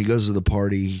he goes to the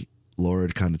party, Laura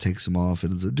kind of takes him off,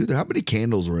 and it's like, dude, how many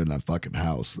candles were in that fucking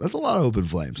house? That's a lot of open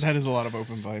flames. That is a lot of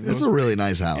open flames. It's a really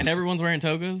nice house. And everyone's weaing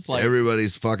togas. Like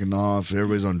everybody's fucking off.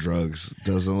 Everybody's on drugs.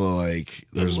 Doesn't look like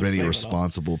there's look many safe at all.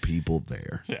 responsible people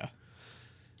there. Yeah.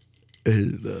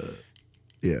 And,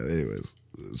 yeah, anyways.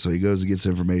 So he goes and gets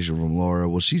information from Laura.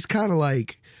 Well, she's kind of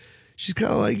like,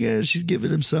 yeah, she's giving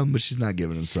him some, but she's not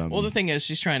giving him some. Well, the thing is,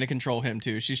 she's trying to control him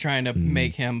too. She's trying to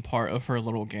make him part of her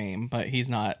little game, but he's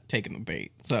not taking the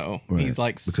bait. So Right. he's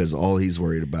like, because all he's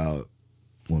worried about,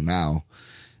 well, now,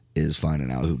 is finding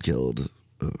out who killed.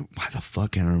 Why the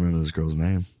fuck can't I remember this girl's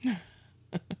name?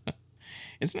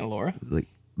 isn't it Laura? Like,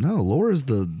 no, Laura's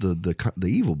the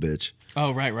evil bitch.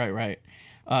 Oh, right.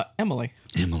 Emily.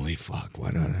 Emily, fuck.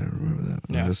 Why don't I remember that?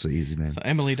 Yeah. That's an easy name. So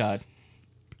Emily died.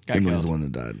 Got Emily's killed. the one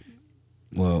that died.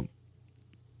 Well,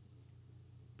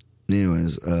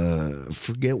 anyways,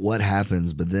 forget what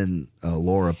happens, but then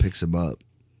Laura picks him up.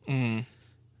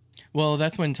 Well,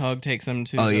 that's when Tug takes him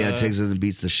to. Oh, yeah, takes him and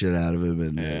beats the shit out of him,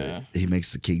 and Yeah. he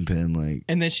makes the kingpin, like,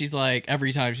 And then she's like,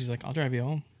 every time she's like, I'll drive you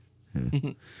home.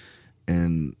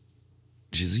 and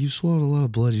she's like, you swallowed a lot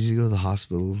of blood. You need to go to the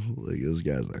hospital. Like, this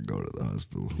guy's not going to the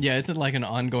hospital. Yeah, it's like an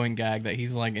ongoing gag that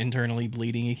he's like internally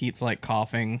bleeding. He keeps like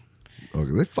coughing.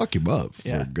 Okay, they fuck him up for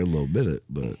Yeah. a good little minute,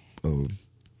 but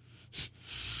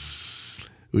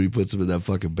when he puts him in that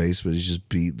fucking basement, he's just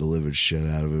beating the living shit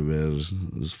out of him, man.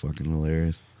 It was fucking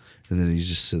hilarious. And then he's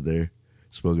just sitting there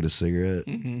smoking a cigarette.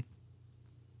 Mm-hmm.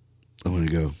 I want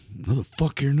to go, no, the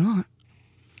fuck you're not.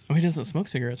 Oh, he doesn't smoke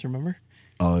cigarettes, remember?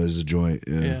 Oh, it was a joint.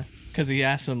 Yeah. Yeah. Because he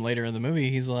asked him later in the movie,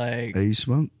 he's like, Hey, you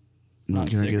smoke? Not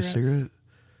Can I get a cigarettes? cigarette?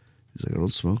 He's like, I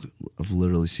don't smoke. I've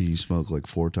literally seen you smoke like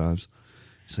 4 times.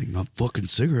 He's like, not fucking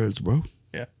cigarettes, bro.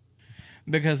 yeah.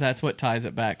 Because that's what ties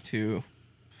it back to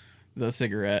the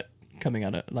cigarette coming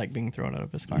out of, like, being thrown out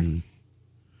of his car.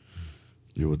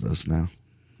 You're with us now.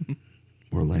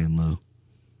 We're laying low.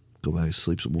 Go back and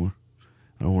sleep some more.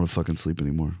 I don't want to fucking sleep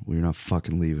anymore. We're not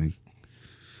fucking leaving.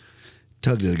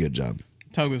 Tug did a good job.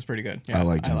 Tug was pretty good. Yeah, I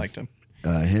liked him.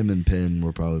 Him and Penn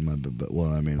were probably my, well,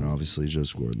 I mean, obviously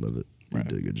Joseph Gordon-Levitt. He Right.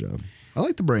 did a good job. I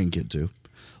like the brain kid too.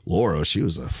 Laura, she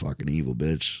was a fucking evil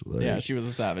bitch. Like, Yeah, she was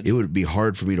a savage. it would be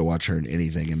hard for me to watch her in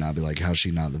anything and not be like, how's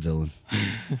she not the villain?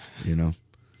 You know?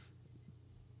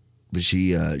 But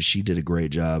she did a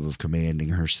great job of commanding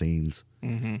her scenes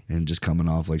and just coming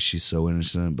off like she's so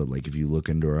innocent. But like if you look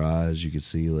into her eyes, you could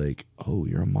see like, oh,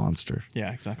 you're a monster.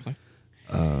 Yeah, exactly.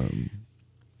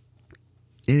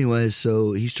 Anyways,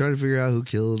 so he's trying to figure out who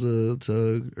killed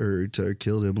Tug or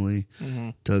killed Emily.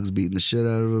 Tug's beating the shit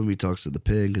out of him. He talks to the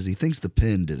Pin because he thinks the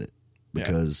Pin did it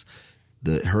because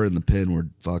her and the Pin were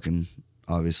fucking.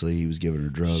 Obviously, he was giving her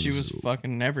drugs. She was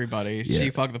fucking everybody. Yeah. She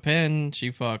fucked the Pin.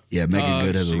 She fucked. Yeah, Megan Tug,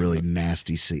 Good has a she really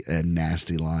fucked-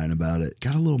 nasty line about it.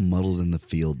 Got a little muddled in the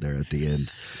field there at the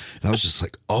end. And I was just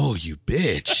like, oh, you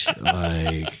bitch.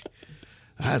 Like,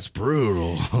 that's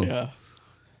brutal. Yeah.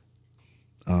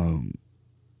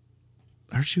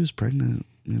 I heard she was pregnant,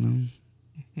 you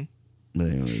know? But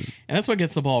anyways, And that's what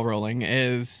gets the ball rolling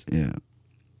is yeah.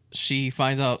 she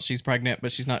finds out she's pregnant,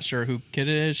 but she's not sure who kid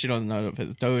it is. She doesn't know if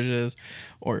it's Doge's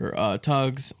or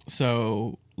Tug's.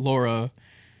 So Laura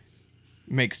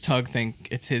makes Tug think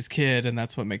it's his kid, and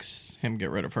that's what makes him get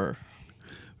rid of her.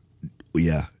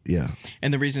 Yeah, yeah.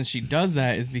 And the reason she does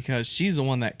that is because she's the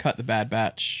one that cut the bad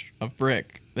batch of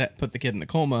brick that put the kid in the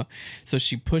coma. So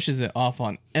she pushes it off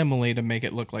on Emily to make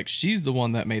it look like she's the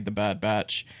one that made the bad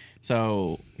batch.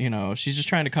 So, you know, she's just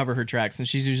trying to cover her tracks, and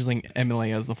she's using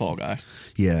Emily as the fall guy.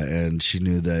 Yeah, and she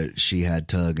knew that she had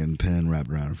Tug and Penn wrapped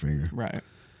around her finger. Right.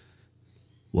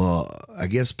 Well, I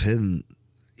guess Penn,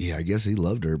 yeah, I guess he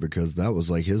loved her because that was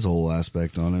like his whole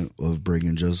aspect on it of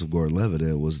bringing Joseph Gordon-Levitt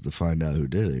in was to find out who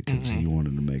did it because he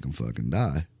wanted to make him fucking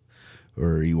die.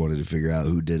 Or he wanted to figure out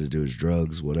who did it to his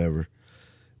drugs, whatever.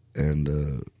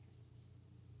 And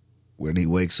when he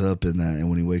wakes up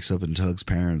in Tug's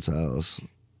parents' house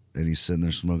and he's sitting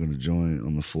there smoking a joint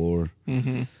on the floor,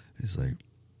 he's like,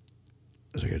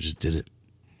 I just did it,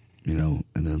 you know.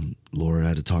 And then Laura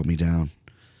had to talk me down,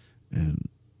 and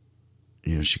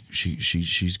you know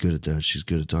she's good at that. She's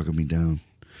good at talking me down.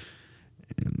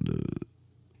 And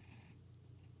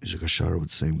he's like, I shot her with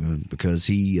the same gun because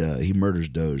he murders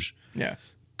Doge. Yeah.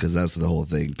 Because that's the whole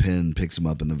thing. Penn picks him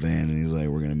up in the van and he's like,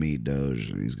 we're going to meet Doge.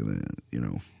 And he's going to, you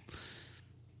know.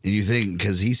 And you think,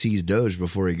 because he sees Doge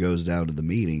before he goes down to the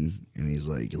meeting. And he's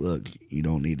like, look, you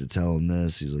don't need to tell him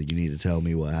this. He's like, you need to tell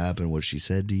me what happened, what she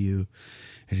said to you.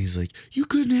 And he's like, you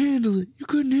couldn't handle it. You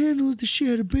couldn't handle it that she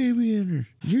had a baby in her.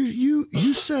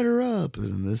 You set her up.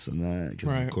 And this and that. Because,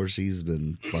 Right. of course, he's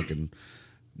been fucking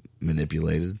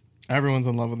manipulated. Everyone's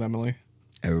in love with Emily.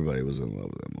 Everybody was in love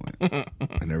with Emily.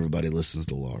 and everybody listens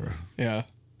to Laura. Yeah.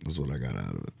 That's what I got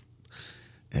out of it.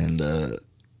 And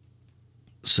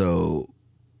so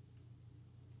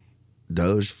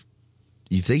Doge,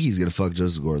 you think he's gonna fuck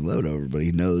Joseph Gordon-Levitt over, but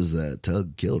he knows that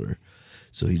Tug killed her.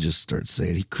 So he just starts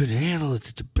saying he couldn't handle it,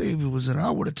 that the baby was in.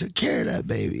 I would have took care of that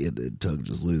baby. And then Tug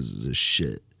just loses his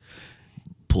shit,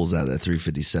 pulls out that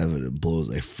 357 and blows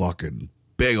a fucking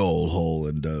big old hole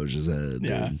in Doge's head.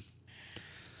 Yeah.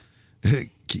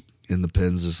 And the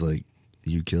Pen's just like,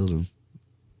 you killed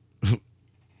him.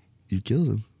 You killed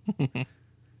him. And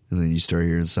then you start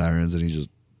hearing sirens and he just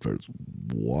starts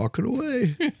walking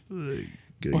away.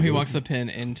 Well, he walks the Pen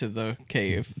into the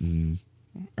cave. Mm-hmm.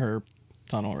 Or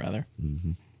tunnel, rather.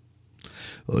 Mm-hmm.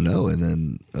 Oh, no. And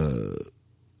then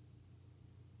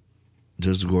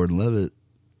Joseph Gordon-Levitt,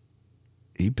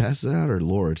 he passes out, or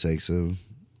Laura takes him.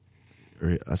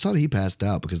 Or I thought he passed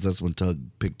out because that's when Tug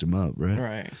picked him up, right?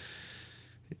 Right.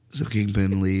 So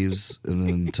Kingpin leaves, and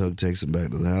then Tug takes him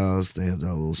back to the house. They have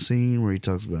that little scene where he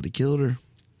talks about he killed her.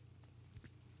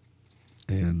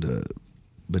 And,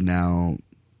 but now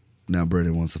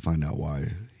Brennan wants to find out why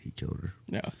he killed her.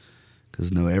 Yeah.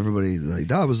 Because everybody, like,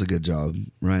 that was a good job.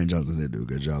 Rian Johnson did do a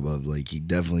good job of, like, he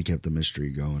definitely kept the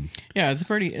mystery going. Yeah, it's a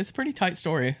pretty tight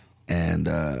story. And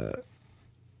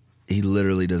he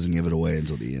literally doesn't give it away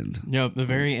until the end. Yep, the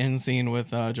very end scene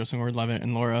with Joseph Gordon-Levitt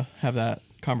and Laura have that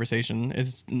conversation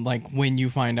is like when you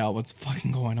find out what's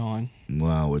fucking going on.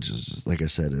 Wow, which is, like I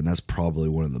said, and that's probably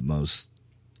one of the most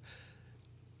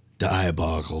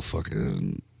diabolical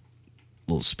fucking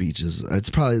little speeches.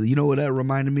 It's probably, you know what that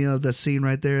reminded me of? That scene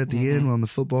right there at the end on the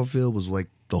football field was like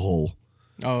the hole.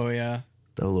 Oh, yeah.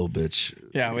 That little bitch.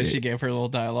 Yeah, when she gave her little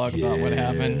dialogue about what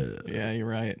happened. Yeah, you're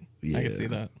right. Yeah. I can see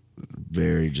that.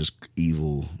 Very just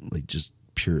evil, like just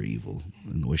pure evil.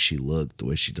 And the way she looked, the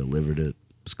way she delivered it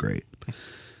was great.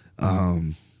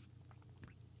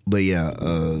 But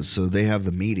yeah, so they have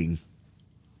the meeting,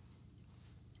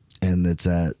 and it's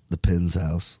at the Penn's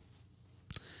house.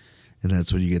 And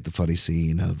that's when you get the funny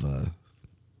scene of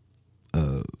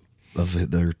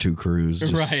their two crews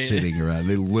just sitting around.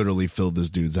 They literally filled this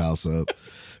dude's house up.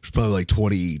 There's probably like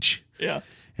 20 each. Yeah.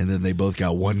 And then they both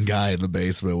got one guy in the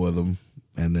basement with them,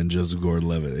 and then Joseph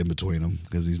Gordon-Levitt in between them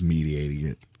because he's mediating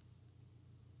it.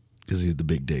 Because he's the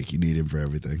big dick. You need him for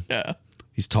everything. Yeah.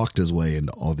 He's talked his way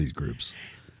into all these groups.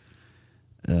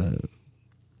 And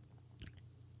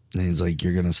he's like,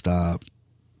 you're going to stop.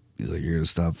 He's like, you're going to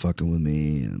stop fucking with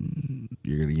me, and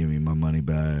you're going to give me my money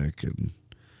back. And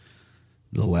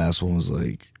the last one was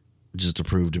like, just to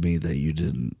prove to me that you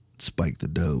didn't spike the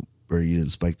dope, or you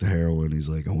didn't spike the heroin. He's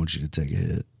like, I want you to take a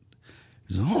hit.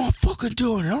 He's like, I'm not fucking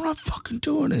doing it. I'm not fucking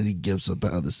doing it. And he gets up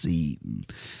out of the seat, and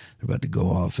they're about to go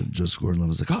off, and Joseph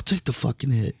Gordon-Levitt's like, I'll take the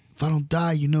fucking hit. If I don't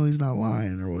die, you know he's not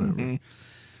lying, or whatever.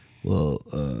 Mm-hmm. Well,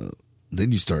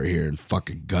 then you start hearing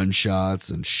fucking gunshots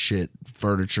and shit,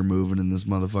 furniture moving in this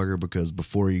motherfucker, because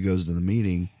before he goes to the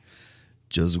meeting,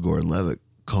 Joseph Gordon-Levitt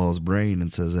calls Brain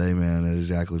and says, hey man, at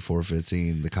exactly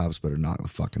 4:15, the cops better knock the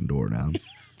fucking door down.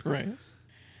 Right.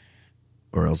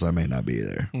 Or else I may not be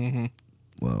there. Mm-hmm.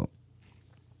 Well,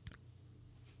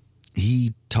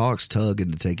 he talks Tug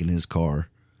into taking his car.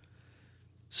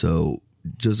 So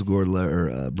Joseph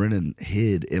Gordon-Levitt, Brennan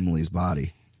hid Emily's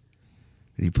body.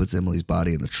 And he puts Emily's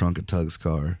body in the trunk of Tug's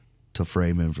car to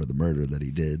frame him for the murder that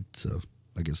he did. So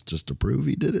I guess just to prove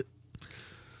he did it.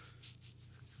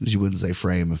 You wouldn't say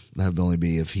frame. That would only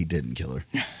be if he didn't kill her.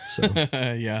 So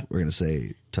yeah, we're going to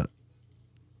say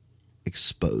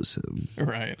expose him.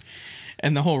 Right.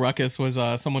 And the whole ruckus was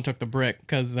someone took the brick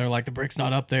because they're like, the brick's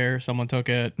not up there. Someone took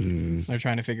it. They're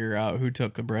trying to figure out who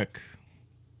took the brick.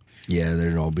 Yeah,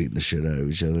 they're all beating the shit out of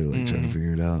each other, like trying to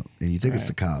figure it out. And you think it's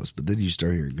the cops, but then you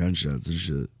start hearing gunshots and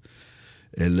shit.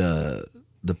 And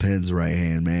the Penn's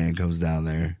right-hand man comes down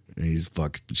there, and he's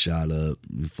fucking shot up.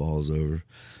 And he falls over.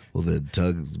 Well, then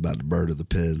Tug's about to murder the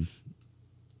Penn.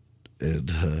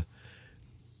 And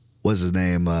what's his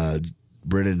name?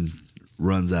 Brennan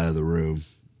runs out of the room.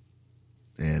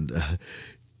 And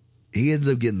he ends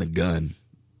up getting the gun.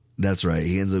 That's right.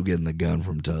 He ends up getting the gun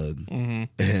from Tug. Mm-hmm.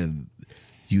 And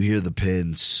you hear the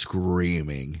Penn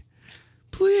screaming,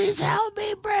 please help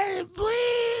me, Brennan,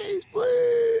 please,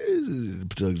 please.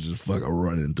 And Tug's just fucking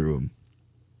running through him.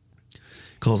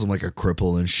 Calls him like a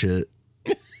cripple and shit.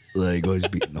 Like, always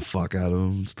beating the fuck out of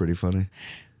him. It's pretty funny.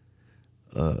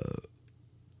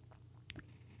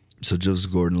 So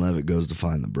Joseph Gordon-Levitt goes to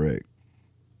find the brick.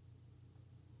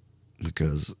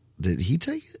 Because, did he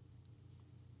take it?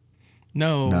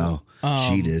 No.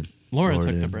 She did. Laura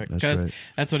took the brick. Because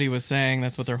that's what he was saying.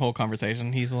 That's what their whole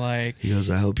conversation. He's like... He goes,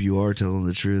 I hope you are telling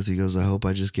the truth. He goes, I hope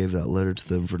I just gave that letter to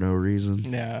them for no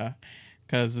reason. Yeah.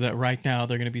 because that right now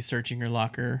they're going to be searching your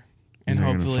locker, and They're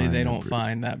gonna hopefully find they that don't brick.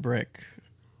 find that brick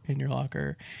in your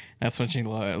locker. That's when she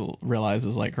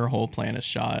realizes like her whole plan is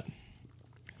shot.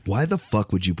 Why the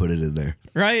fuck would you put it in there?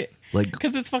 Right? Like,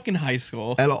 Because it's fucking high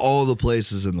school. out of all the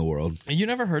places in the world. You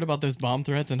never heard about those bomb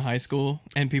threats in high school,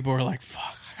 and people were like,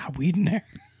 "Fuck, I got weed in there."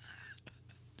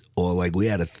 Well, like we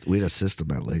had a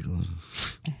system at Lakeland.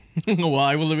 Well,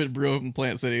 I grew up in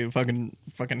Plant City, fucking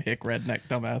hick redneck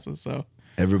dumbasses. So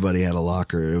Everybody had a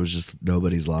locker. It was just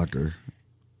nobody's locker.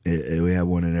 We had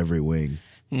one in every wing.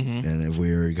 And if we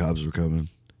heard cops were coming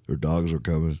or dogs were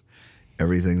coming,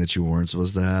 everything that you weren't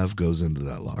supposed to have goes into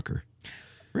that locker.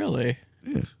 really,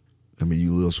 Yeah. I mean,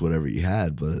 you lose whatever you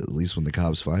had, but at least when the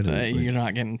cops find it, like, you're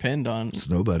not getting pinned on. it's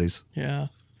nobody's. Yeah.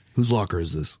 Whose locker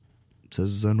is this? It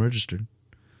says it's unregistered.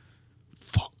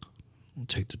 Fuck. I'll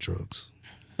take the drugs.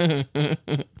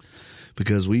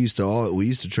 Because we used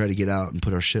to try to get out and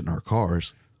put our shit in our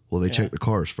cars. Well, they checked the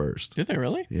cars first. Did they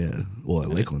really? Yeah. Well, at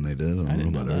Lakeland they did. I don't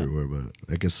didn't know about know that. everywhere,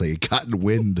 but I guess they had gotten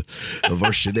wind of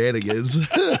our shenanigans.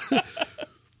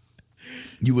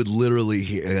 You would literally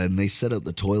hear, and they set up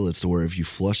the toilets to where if you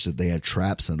flushed it, they had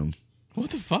traps in them. What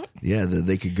the fuck? Yeah,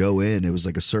 they could go in. It was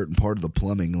like a certain part of the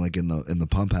plumbing, like in the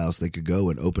pump house, they could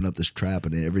go and open up this trap,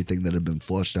 and everything that had been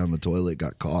flushed down the toilet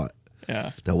got caught.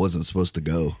 Yeah. That wasn't supposed to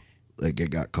go. Like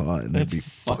it got caught, and That's there'd be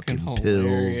fucking fucking pills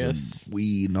and hilarious.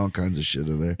 weed and all kinds of shit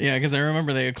in there. Yeah, because I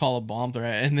remember they would call a bomb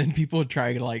threat, and then people would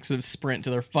try to like sort of sprint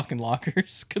to their fucking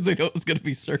lockers because they know it was going to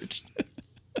be searched.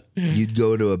 You'd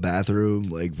go into a bathroom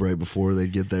like right before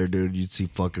they'd get there, dude. You'd see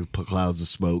fucking clouds of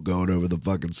smoke going over the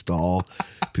fucking stall.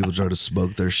 People trying to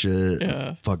smoke their shit,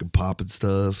 Yeah. fucking popping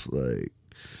stuff. Like,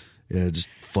 yeah, just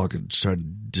fucking trying to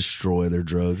destroy their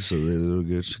drugs so they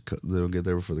don't get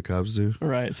there before the cops do.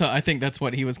 Right. So I think that's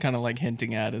what he was kind of like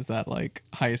hinting at, is that like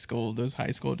those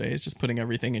high school days, just putting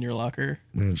everything in your locker.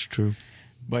 Man, it's true.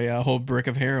 But yeah, a whole brick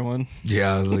of heroin.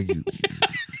 Yeah, like.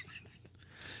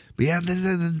 But yeah,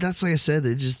 that's like I said.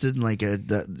 It just didn't like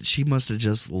that. She must have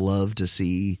just loved to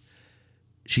see.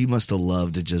 She must have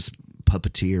loved to just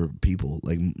puppeteer people,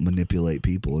 like manipulate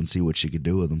people, and see what she could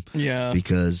do with them. Yeah.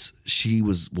 Because she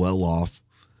was well off.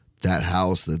 That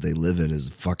house that they live in is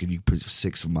fucking. You put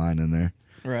 6 of mine in there,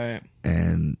 Right.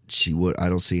 and she would. I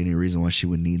don't see any reason why she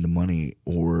would need the money,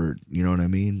 or you know what I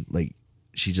mean. Like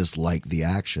she just liked the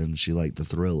action. She liked the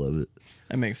thrill of it.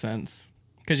 That makes sense.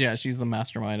 Because yeah, she's the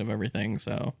mastermind of everything.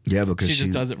 So Yeah, because She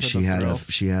just does it for she the had thrill.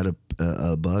 she had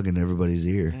a bug in everybody's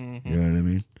ear. You know what I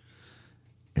mean?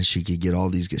 And she could get all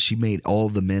these. She made all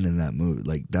the men in that movie.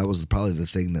 Like that was probably the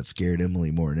thing that scared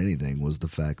Emily more than anything, was the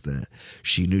fact that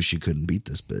she knew she couldn't beat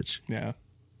this bitch, yeah.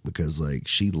 because like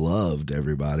she loved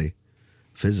everybody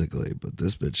physically, but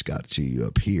this bitch got to you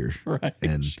up here. Right.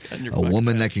 And She got in your a fucking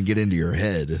woman head. that can get into your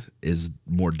head is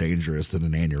more dangerous than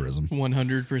an aneurysm.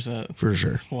 100%. For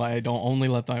sure. That's why I don't only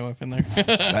let my wife in there.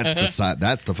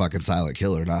 That's the fucking silent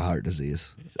killer, not heart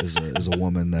disease. Is a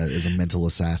woman that is a mental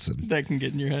assassin. That can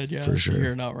get in your head, yeah. For sure.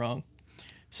 You're not wrong.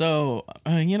 So,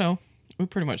 we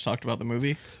pretty much talked about the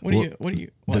movie. What?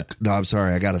 No, I'm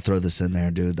sorry. I got to throw this in there,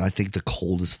 dude. I think the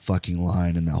coldest fucking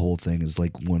line in that whole thing is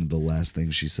like one of the last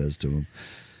things she says to him.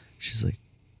 She's like,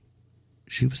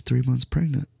 she was 3 months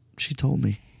pregnant. She told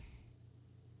me.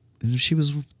 And if she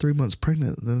was 3 months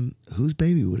pregnant, then whose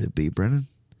baby would it be, Brennan?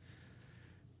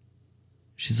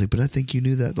 She's like, but I think you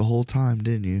knew that the whole time,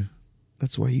 didn't you?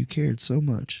 That's why you cared so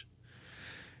much.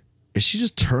 And she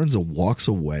just turns and walks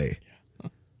away.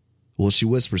 Well, she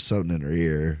whispers something in her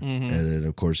ear, and then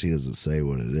of course he doesn't say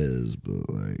what it is, but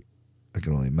like I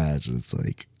can only imagine it's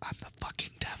like, I'm the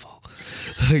fucking devil.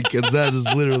 Because that is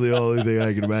literally the only thing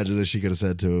I can imagine that she could have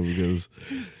said to him. Because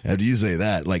after you say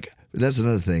that, like that's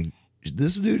another thing.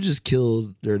 This dude just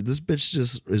killed, or this bitch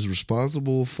just is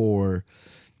responsible for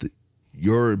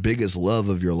your biggest love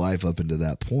of your life up until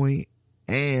that point,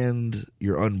 and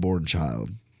your unborn child.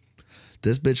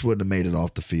 This bitch wouldn't have made it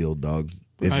off the field, dog.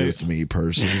 If it was me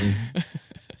personally.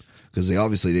 Because they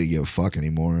obviously didn't give a fuck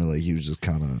anymore. Like, he was just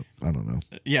kind of, I don't know.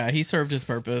 Yeah, he served his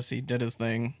purpose. He did his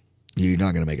thing. You're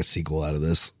not going to make a sequel out of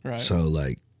this. Right. So,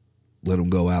 like, let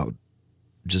him go out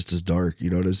just as dark.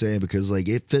 You know what I'm saying? Because, like,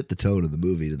 it fit the tone of the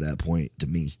movie to that point, to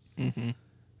me. Mm-hmm.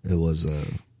 It was,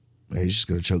 he's just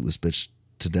going to choke this bitch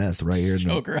to death right here.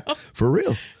 Choke her out. For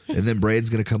real. And then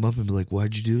Braden's going to come up and be like,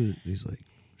 why'd you do it? He's like,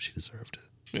 she deserved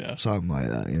it. Yeah. Something like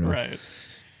that, you know? Right.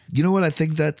 You know what? I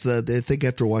think that's. I think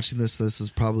after watching this is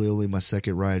probably only my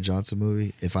second Rian Johnson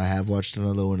movie. If I have watched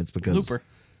another one, it's because Looper.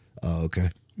 Oh, okay.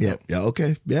 Yeah.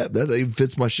 Okay. Yeah. That even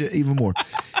fits my shit even more.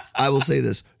 I will say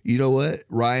this. You know what?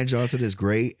 Rian Johnson is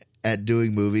great at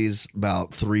doing movies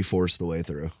about 3/4 the way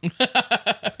through.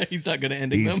 He's not good at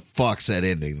ending He them. fucks at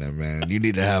ending them, man. You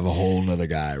need to have a whole nother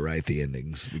guy write the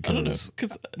endings I don't know, because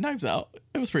because Knives Out,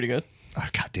 it was pretty good.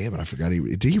 God damn it, I forgot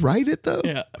did he write it though?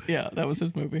 Yeah, that was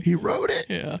his movie. He wrote it.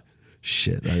 Yeah,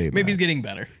 Shit, that ain't maybe bad. he's getting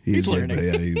better. He's getting learning.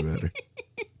 better. Yeah, he's better.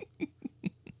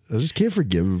 I just can't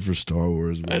forgive him for Star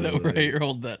Wars. Bro. I know, Like, right? You're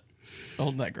holding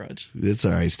that grudge. it's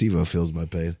all right. Steve-O feels my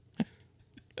pain.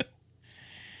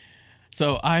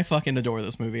 So I fucking adore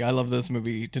this movie. I love this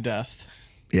movie to death.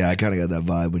 Yeah, I kind of got that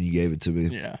vibe when you gave it to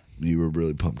me. Yeah. You were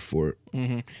really pumped for it.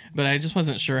 But I just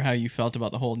wasn't sure how you felt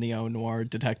about the whole neo-noir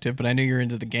detective, but I knew you're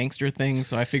into the gangster thing,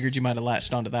 so I figured you might have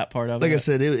latched onto that part of it. Like I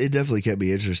said, it definitely kept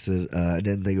me interested. I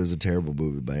didn't think it was a terrible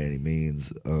movie by any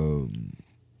means.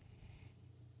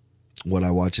 Would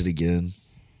I watch it again?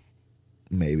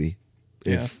 Maybe.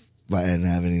 If I didn't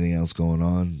have anything else going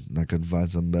on and I couldn't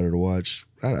find something better to watch,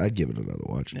 I'd give it another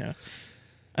watch. Yeah.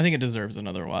 I think it deserves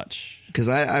another watch. Because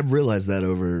I realized that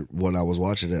over when I was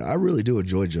watching it. I really do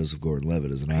enjoy Joseph Gordon-Levitt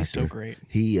as an actor. He's so great.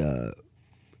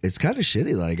 It's kind of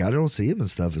shitty. Like, I don't see him in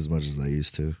stuff as much as I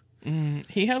used to.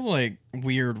 He has like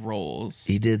weird roles.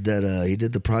 He did that. He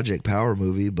did the Project Power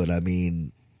movie, but I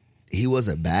mean, he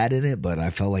wasn't bad in it. But I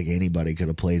felt like anybody could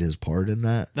have played his part in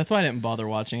that. That's why I didn't bother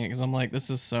watching it, because I'm like, this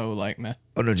is so like meh.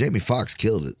 Oh no, Jamie Foxx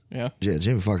killed it. Yeah. Yeah,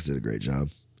 Jamie Foxx did a great job.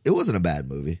 It wasn't a bad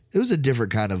movie. It was a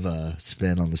different kind of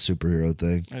spin on the superhero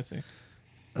thing. I see.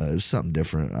 It was something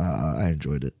different. I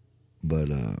enjoyed it, but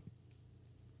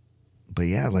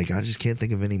yeah, like I just can't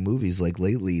think of any movies like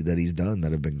lately that he's done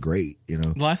that have been great. You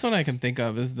know, The last one I can think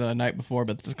of is The Night Before,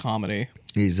 but it's a comedy.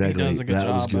 exactly. He does a good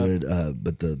That was job, good.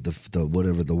 But the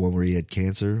whatever, the one where he had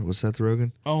cancer was Seth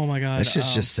Rogen. Oh my god. That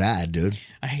shit's just sad, dude.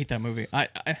 I hate that movie. I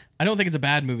don't think it's a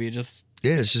bad movie. It just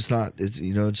Yeah, it's just not. It's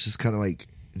it's just kind of like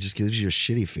it just gives you a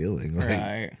shitty feeling. Like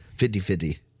right.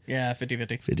 50-50. Yeah,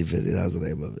 50-50. 50-50, that was the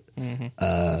name of it.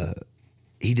 Mm-hmm.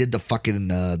 He did the fucking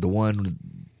the one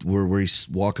where he's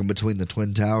walking between the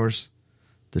twin towers,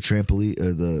 the trampoline,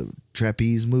 the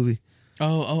trapeze movie.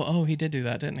 Oh, he did do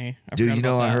that, didn't he? I Dude, forgot you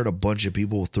know, about I that. heard a bunch of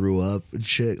people threw up and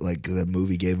shit. Like that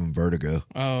movie gave him vertigo,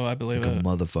 Oh, I believe like a it.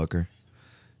 motherfucker.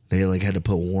 They like had to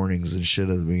put warnings and shit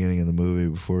at the beginning of the movie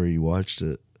before you watched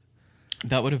it.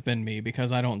 That would have been me,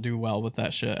 because I don't do well with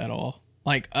that shit at all.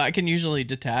 Like, I can usually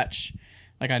detach.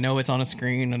 Like, I know it's on a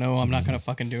screen. I know I'm not going to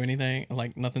fucking do anything.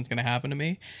 Like, nothing's going to happen to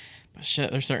me. But shit,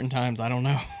 there's certain times I don't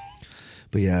know.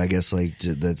 But yeah, I guess like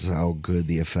that's how good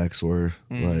the effects were.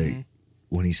 Like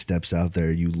when he steps out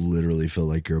there, you literally feel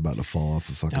like you're about to fall off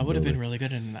a fucking That would have building. been really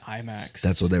good in an IMAX.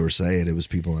 That's what they were saying. It was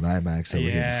people in IMAX that were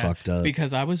getting fucked up.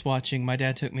 Because I was watching, my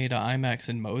dad took me to IMAX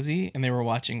in Mosey, and they were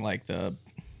watching like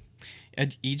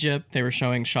Egypt. They were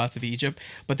showing shots of Egypt,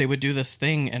 but they would do this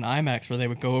thing in IMAX where they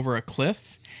would go over a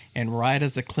cliff, and right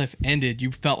as the cliff ended,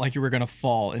 you felt like you were going to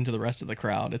fall into the rest of the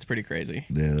crowd. It's pretty crazy.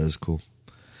 Yeah, that's cool.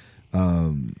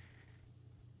 I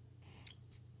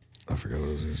forgot what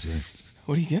I was going to say.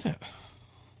 What do you give it?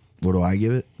 What do I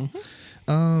give it?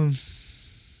 I'm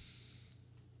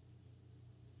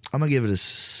going to give it a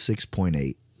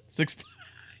 6.8. 6.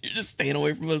 You're just staying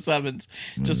away from the sevens,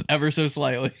 just ever so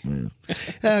slightly.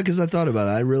 Yeah, because I thought about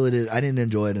it. I didn't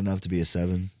enjoy it enough to be a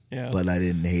 7, Yeah. but I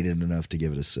didn't hate it enough to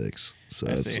give it a 6. So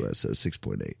I that's see. why I said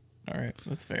 6.8. All right,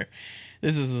 that's fair.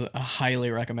 This is a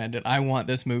highly recommended. I want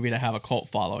this movie to have a cult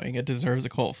following. It deserves a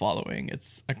cult following.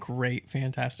 It's a great,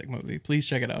 fantastic movie. Please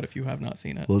check it out if you have not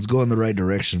seen it. Well, it's going the right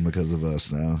direction because of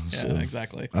us now. Yeah, So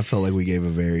exactly. I felt like we gave a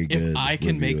very good If I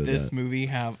can review make of this that. movie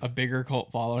have a bigger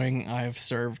cult following, I have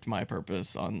served my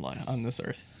purpose on this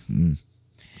earth.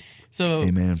 So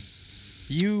Amen.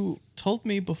 you told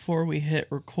me before we hit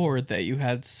record that you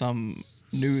had some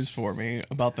news for me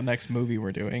about the next movie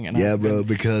we're doing, and Yeah, I've bro, been,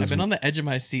 because I've been on the edge of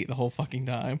my seat the whole fucking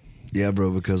time. Yeah,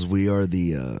 bro, because we are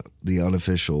the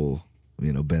unofficial,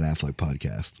 Ben Affleck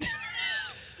podcast.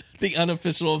 The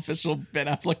unofficial, official Ben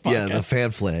Affleck podcast. Yeah, the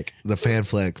Fan Fleck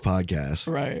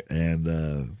podcast. Right.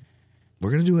 And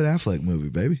we're gonna do an Affleck movie,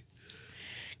 baby.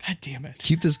 God damn it.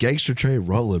 Keep this gangster train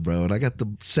rolling, bro. And I got the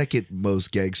second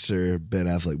most gangster Ben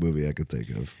Affleck movie I could think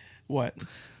of. What?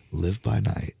 Live by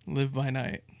Night. Live by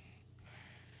Night.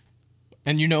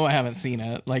 And you know I haven't seen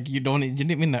it. Like you didn't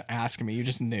even ask me. You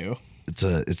just knew.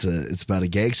 It's about a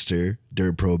gangster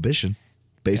during Prohibition,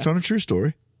 based on a true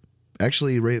story.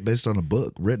 Actually, based on a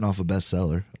book written off a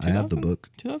bestseller. I have the book.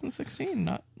 2016,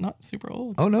 not super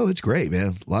old. Oh no, it's great,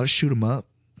 man. A lot of shoot 'em up,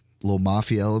 little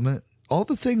mafia element, all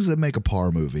the things that make a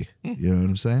Parr movie. You know what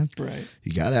I'm saying? Right.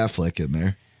 You got Affleck in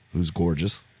there, who's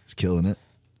gorgeous, he's killing it,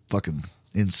 fucking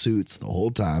in suits the whole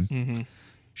time,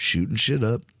 shooting shit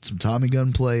up. Some Tommy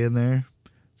gun play in there.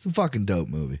 It's a fucking dope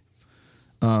movie.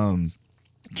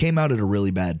 Came out at a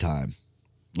really bad time.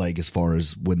 like as far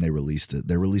as when they released it.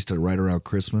 They released it right around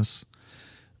Christmas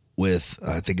with,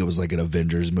 I think it was like an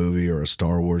Avengers movie or a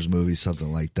Star Wars movie,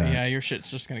 something like that. Yeah, your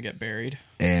shit's just going to get buried.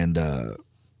 And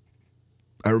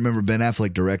I remember Ben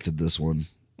Affleck directed this one.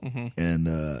 And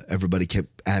everybody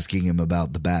kept asking him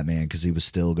about the Batman because he was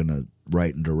still going to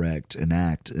write and direct and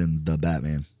act in the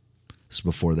Batman. This is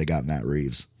before they got Matt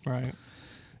Reeves. Right.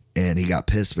 And he got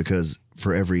pissed because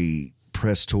for every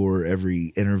press tour,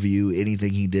 every interview,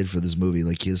 anything he did for this movie,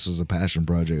 like this was a passion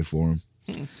project for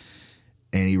him.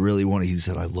 And he really wanted, he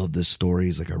said, I love this story.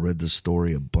 He's like, I read this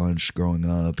story a bunch growing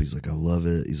up. He's like, I love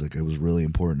it. He's like, it was really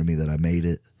important to me that I made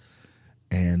it.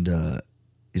 And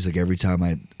he's like, every time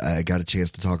I got a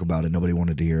chance to talk about it, nobody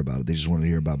wanted to hear about it. They just wanted to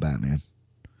hear about Batman.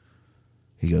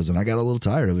 He goes, and I got a little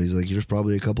tired of it. He's like, there's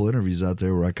probably a couple interviews out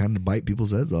there where I kind of bite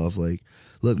people's heads off. Like,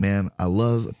 look, man,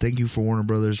 thank you for Warner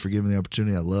Brothers for giving me the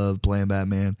opportunity. I love playing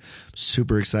Batman.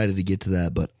 Super excited to get to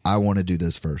that, but I want to do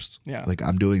this first. Yeah. Like,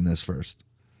 I'm doing this first.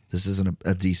 This isn't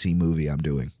a DC movie I'm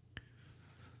doing.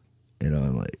 You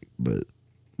know, like, but,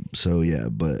 so yeah,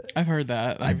 but. I've heard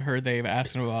that. I've heard they've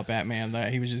asked him about Batman,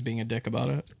 that he was just being a dick about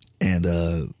it. And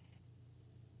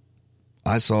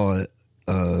I saw it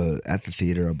at the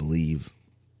theater, I believe.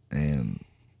 And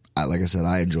like I said,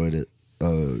 I enjoyed it. It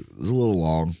was a little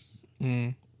long,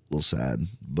 a little sad,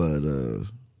 but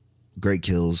great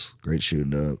kills, great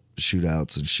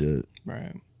shootouts and shit.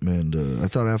 Right. And I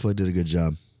thought Affleck did a good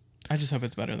job. I just hope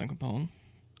it's better than Capone.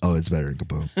 Oh, it's better than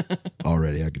Capone.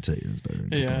 Already, I can tell you it's better than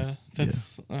Capone. Yeah,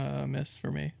 that's a miss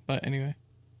for me. But anyway.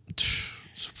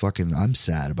 I'm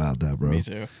sad about that, bro. Me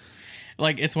too.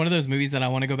 Like, it's one of those movies that I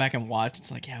want to go back and watch. It's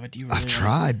like, yeah, but do you really I've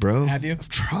tried, bro. Have you? I've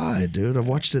tried, dude. I've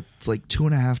watched it like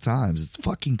 2.5 times. It's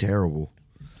fucking terrible.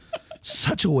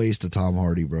 Such a waste of Tom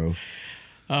Hardy, bro.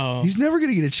 Oh. He's never going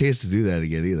to get a chance to do that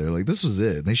again either. Like, this was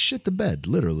it. They shit the bed,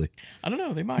 literally. I don't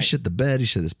know. They might. He shit the bed. He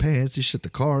shit his pants. He shit the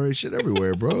car. He shit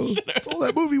everywhere, bro. That's all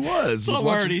that movie was. Tom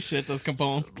Hardy shits as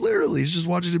Capone. Literally, he's just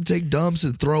watching him take dumps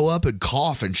and throw up and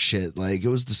cough and shit. Like, it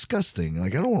was disgusting.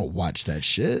 Like, I don't want to watch that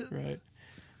shit. Right.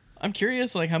 I'm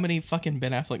curious, like, how many fucking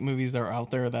Ben Affleck movies there are out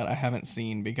there that I haven't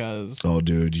seen because... Oh,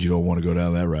 dude, you don't want to go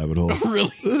down that rabbit hole.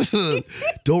 Really?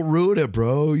 Don't ruin it,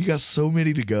 bro. You got so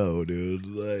many to go, dude.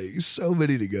 Like, so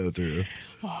many to go through.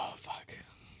 Oh, fuck.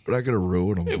 We're not going to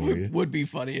ruin them for you. It would be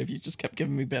funny if you just kept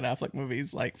giving me Ben Affleck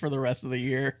movies, like, for the rest of the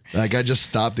year. Like, I just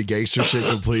stop the gangster shit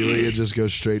completely and just go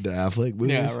straight to Affleck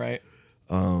movies. Yeah, right.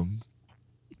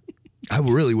 I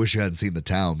really wish you hadn't seen The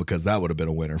Town because that would have been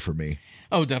a winner for me.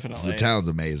 Oh, definitely. The Town's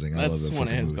amazing. I love That's that one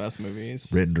of his movie. best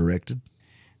movies. Written, directed.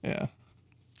 Yeah.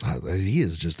 He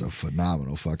is just a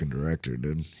phenomenal fucking director,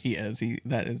 dude. He is.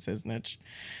 That is his niche.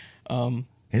 And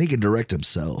he can direct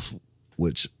himself,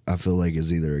 which I feel like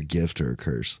is either a gift or a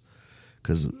curse.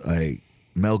 Because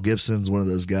Mel Gibson's one of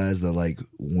those guys that, like,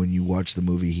 when you watch the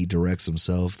movie he directs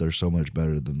himself, they're so much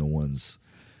better than the ones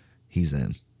he's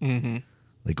in. Mm-hmm.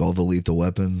 Like, all the Lethal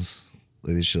Weapons,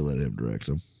 like, they should let him direct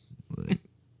them. Like,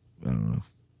 I don't know.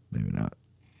 Maybe not.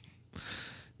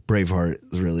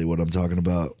 Braveheart is really what I'm talking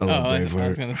about. I love Braveheart. I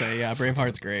was going to say, yeah,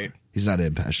 Braveheart's great. He's not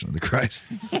in Passion of the Christ,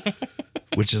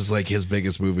 which is like his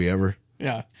biggest movie ever.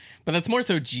 Yeah. But that's more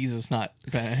so Jesus, not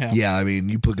him. Yeah, I mean,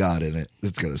 you put God in it,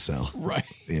 it's going to sell. Right.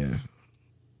 Yeah.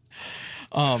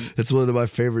 That's one of my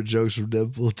favorite jokes from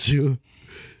Deadpool 2.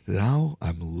 Now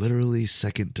I'm literally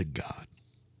second to God.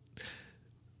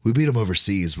 We beat him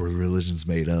overseas where religion's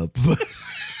made up.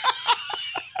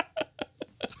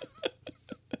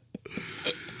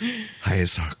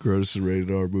 Highest grossing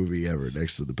rated R movie ever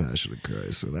next to The Passion of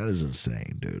Christ. So that is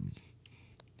insane, dude.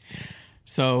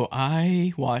 So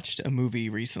I watched a movie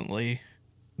recently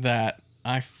that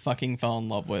I fucking fell in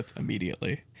love with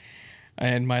immediately.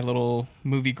 And my little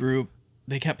movie group,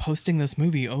 they kept posting this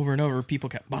movie over and over. People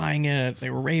kept buying it.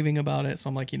 They were raving about it. So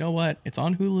I'm like, you know what? It's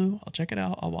on Hulu. I'll check it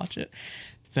out. I'll watch it.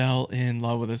 Fell in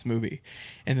love with this movie.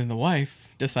 And then the wife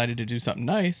decided to do something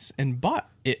nice and bought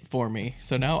it for me.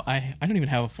 So now I don't even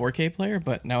have a 4K player,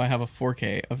 but now I have a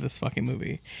 4K of this fucking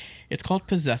movie. It's called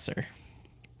Possessor.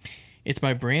 It's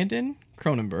by Brandon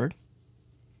Cronenberg.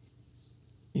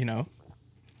 You know.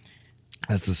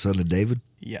 That's the son of David?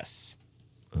 Yes.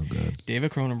 Oh, God.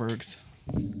 David Cronenberg's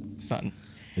son.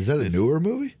 Is that a newer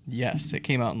movie? Yes. It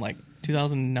came out in like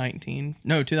 2019.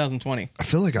 No, 2020. I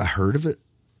feel like I heard of it.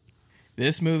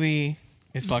 This movie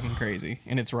is fucking crazy,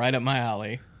 and it's right up my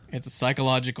alley. It's a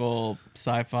psychological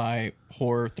sci-fi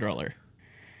horror thriller.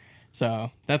 So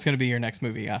that's going to be your next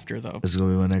movie after, though. This is going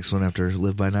to be my next one after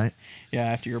Live by Night? Yeah,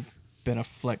 after your Ben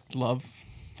Affleck love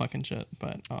fucking shit.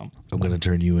 But I'm going to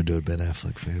turn you into a Ben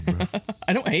Affleck fan, bro.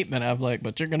 I don't hate Ben Affleck,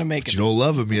 but you're going to make it. You don't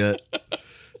love him yet,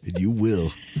 and you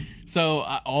will. So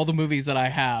all the movies that I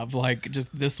have, like, just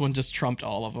this one just trumped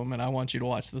all of them, and I want you to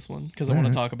watch this one because I want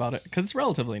to talk about it because it's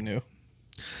relatively new.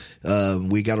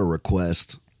 We got a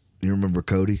request. You remember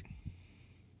Cody?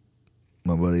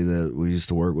 My buddy that we used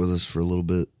to work with us for a little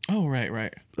bit. Oh,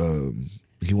 right.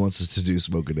 He wants us to do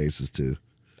Smoking Aces too.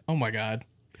 Oh my God.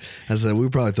 I said we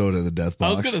probably throw it in the death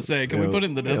box. I was gonna say, can we put it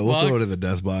in the death box? We'll throw it in the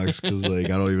death box because like I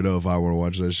don't even know if I want to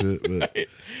watch that shit. But Right.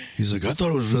 he's like, I thought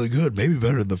it was really good, maybe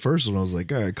better than the first one. I was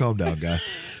like, all right, calm down, guy.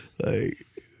 Like,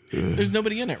 There's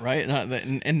nobody in it, right?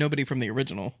 And nobody from the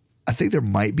original. I think there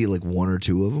might be like one or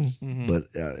two of them, but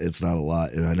it's not a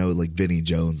lot. And I know like Vinny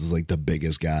Jones is like the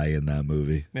biggest guy in that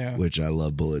movie, which I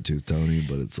love Bullet Tooth Tony,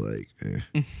 but it's like,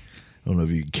 I don't know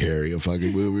if you can carry a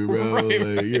fucking movie, bro. Right,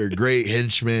 like, right. You're a great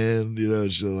henchman, you know,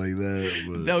 shit like that.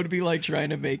 But That would be like trying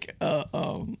to make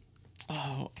Joel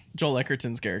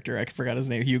Eckerton's character. I forgot his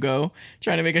name. Hugo.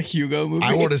 Trying to make a Hugo movie.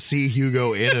 I want to see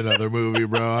Hugo in another movie,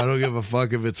 bro. I don't give a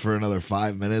fuck if it's for another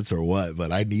 5 minutes or what,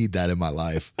 but I need that in my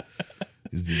life.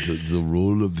 Is the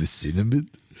role of the cinnamon?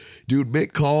 Dude,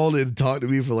 Mick called and talked to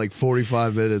me for like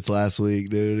 45 minutes last week,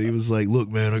 dude. He was like, look,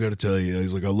 man, I got to tell you.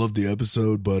 He's like, I love the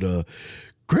episode, but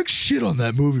Greg shit on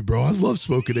that movie, bro. I love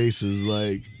Smoking Aces.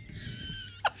 Like,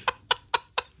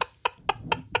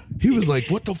 he was like,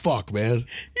 what the fuck, man?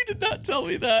 He did not tell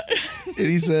me that. And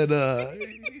he said,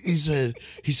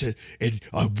 and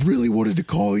I really wanted to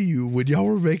call you when y'all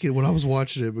were when I was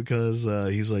watching it because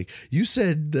he's like, you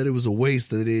said that it was a waste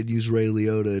that they didn't use Ray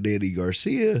Liotta and Andy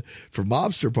Garcia for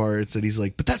mobster parts. And he's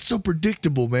like, but that's so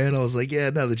predictable, man. I was like, yeah,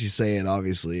 now that you say it,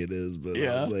 obviously it is. But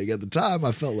I was like, at the time,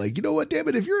 I felt like, you know what, damn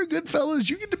it, if you're a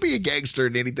Goodfellas, you get to be a gangster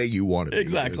in anything you want to be.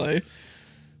 Exactly. Dude.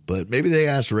 But maybe they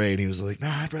asked Ray and he was like, nah,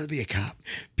 I'd rather be a cop.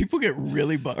 People get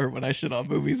really butthurt when I shit on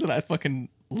movies, and I fucking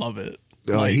love it.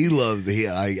 Oh, Like, he loved.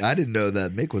 I didn't know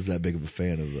that Mick was that big of a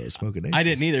fan of Smoking Aces. I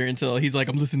didn't either until he's like,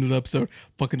 I'm listening to the episode.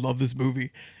 Fucking love this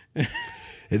movie. And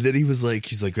then he's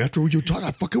like, after you were talking,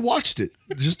 I fucking watched it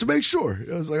just to make sure.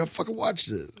 I was like, I fucking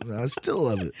watched it. And I still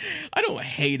love it. I don't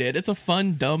hate it. It's a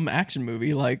fun, dumb action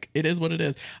movie. Like, it is what it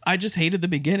is. I just hated the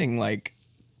beginning. Like,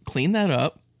 clean that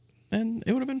up, and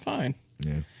it would have been fine.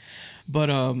 Yeah.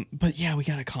 But yeah, we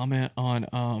got a comment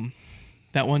on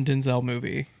that one Denzel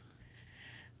movie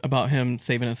about him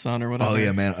saving his son or whatever. Oh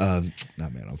yeah, man.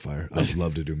 Not Man on Fire. I would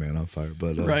love to do Man on Fire,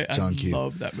 but Right, John I Q.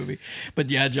 love that movie. But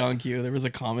yeah, John Q. There was a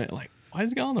comment like, "Why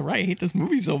does the guy on the right hate this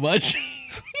movie so much?"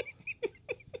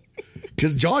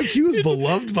 Because John Q is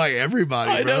beloved by everybody,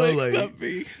 I bro. know, Like, except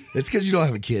me. it's because you don't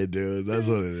have a kid, dude. That's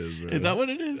what it is, bro. Is that what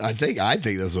it is? I think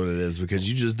that's what it is because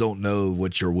you just don't know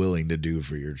what you're willing to do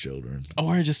for your children.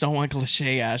 Or I just don't want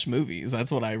cliche ass movies.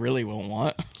 That's what I really won't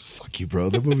want. Fuck you, bro.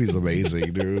 The movie's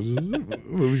amazing, dude. The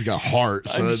movie's got heart,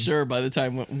 son. I'm sure by the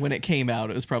time when it came out,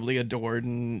 it was probably adored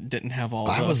and didn't have all.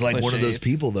 I the was like one of those cliches.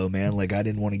 people though, man. Like I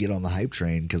didn't want to get on the hype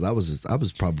train because I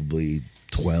was probably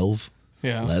 12,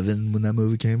 Yeah. 11 when that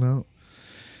movie came out,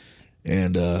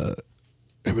 and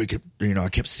everybody kept, I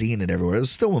kept seeing it everywhere. It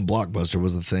was still when Blockbuster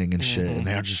was a thing and shit. And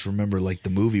I just remember like the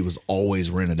movie was always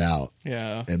rented out.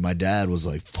 Yeah. And my dad was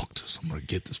like, "Fuck this! I'm gonna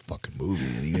get this fucking movie."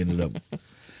 And he ended up,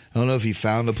 I don't know if he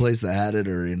found a place that had it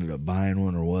or ended up buying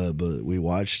one or what, but we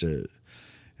watched it.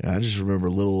 And I just remember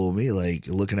little old me like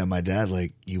looking at my dad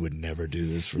like, "You would never do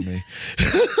this for me.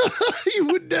 You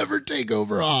would never take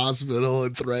over a hospital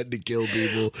and threaten to kill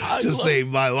people to save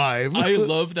my life." I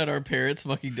love that our parents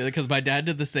fucking did it because my dad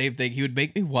did the same thing. He would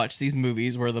make me watch these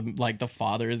movies where the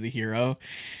father is the hero.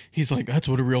 He's like, "That's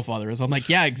what a real father is." I'm like,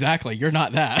 "Yeah, exactly. You're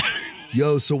not that."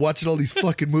 Yo, so watching all these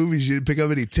fucking movies, you didn't pick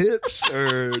up any tips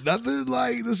or nothing?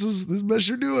 Like this mess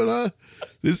you're doing, huh?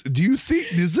 Is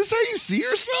this how you see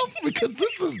yourself? Because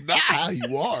this is not how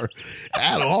you are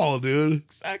at all, dude.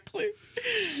 Exactly.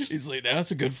 He's like,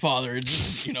 "That's a good father.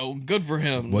 It's, good for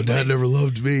him." My dad never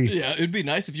loved me. Yeah, it'd be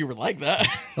nice if you were like that.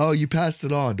 Oh, you passed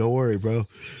it on. Don't worry, bro.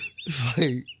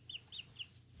 Like,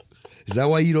 is that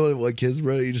why you don't want kids,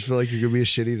 bro? You just feel like you're gonna be a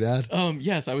shitty dad?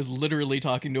 Yes, I was literally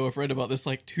talking to a friend about this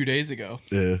like 2 days ago.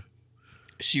 Yeah.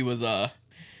 She was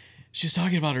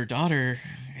talking about her daughter,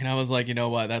 and I was like, you know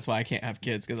what? That's why I can't have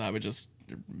kids because I would just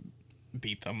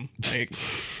beat them. Like,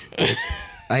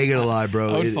 I ain't gonna lie,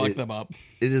 bro. I would fuck them up.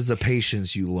 It is the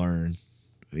patience you learn.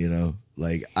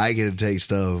 Like I can take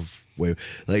stuff.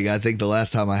 Like I think the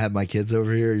last time I had my kids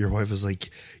over here, your wife was like,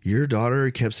 "Your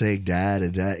daughter kept saying dad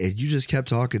and dad, and you just kept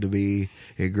talking to me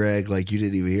and Greg like you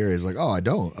didn't even hear it." It's like, "Oh, I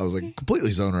don't." I was like,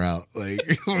 completely zone her out.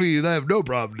 Like, I mean, I have no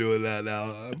problem doing that now.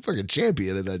 I'm fucking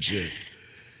champion of that shit.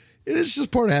 And it's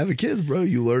just part of having kids, bro.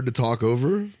 You learn to talk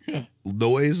over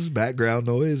noise, background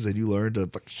noise, and you learn to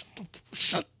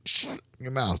shut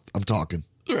your mouth. I'm talking.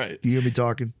 Right. You hear me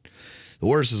talking? The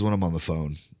worst is when I'm on the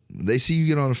phone. They see you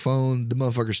get on the phone, the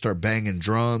motherfuckers start banging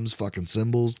drums, fucking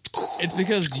cymbals. It's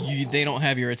because they don't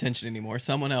have your attention anymore.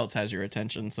 Someone else has your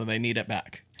attention, so they need it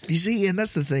back. You see, and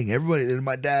that's the thing. Everybody, and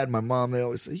my dad, my mom, they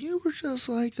always say, you were just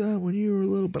like that when you were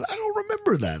little. But I don't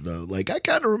remember that, though. Like, I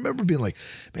kind of remember being like,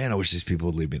 man, I wish these people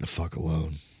would leave me the fuck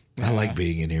alone. Yeah. I like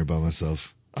being in here by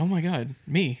myself. Oh, my God.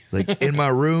 Me. Like, in my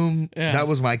room, Yeah. that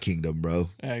was my kingdom, bro.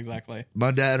 Yeah, exactly.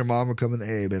 My dad or mom would come in,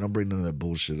 hey, man, don't bring none of that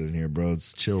bullshit in here, bro.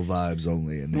 It's chill vibes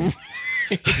only in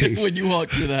here. When you walk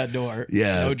through that door,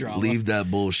 Yeah, no drama. leave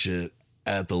that bullshit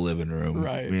at the living room.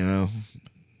 Right. You know?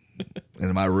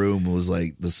 And my room was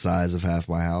like the size of half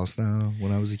my house now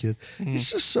when I was a kid. It's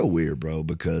just so weird, bro,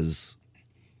 because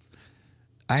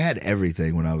I had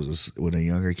everything when I was a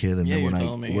younger kid, and Yeah, then you're when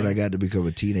telling me, when yeah. I got to become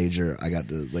a teenager, I got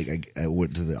to I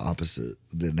went to the opposite.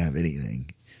 Didn't have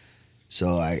anything.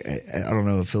 So I don't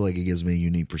know. I feel like it gives me a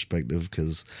unique perspective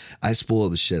because I spoil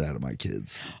the shit out of my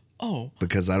kids Oh,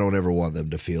 because I don't ever want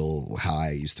them to feel how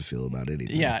I used to feel about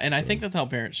anything. yeah, and I So- think that's how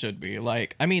parents should be.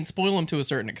 Like, I mean, spoil them to a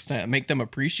certain extent, make them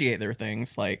appreciate their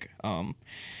things. Like,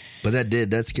 But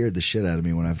that scared the shit out of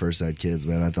me when I first had kids,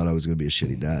 man. I thought I was going to be a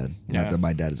shitty dad. Yeah. Not that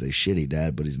my dad is a shitty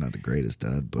dad, but he's not the greatest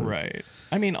dad. But right.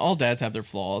 I mean, all dads have their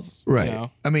flaws. right. You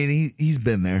know? I mean, he's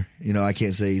been there. You know, I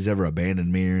can't say he's ever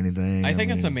abandoned me or anything. I think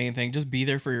that's the mean, main thing. Just be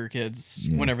there for your kids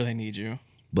Yeah. whenever they need you.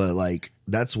 But like,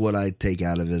 that's what I take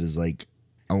out of it is like,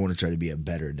 I want to try to be a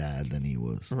better dad than he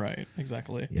was. Right.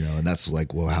 Exactly. You know, and that's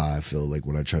like how I feel like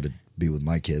when I try to be with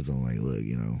my kids. I'm like, look,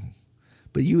 you know,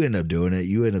 but you end up doing it.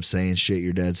 You end up saying shit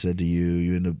your dad said to you.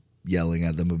 You end up yelling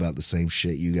at them about the same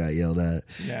shit you got yelled at.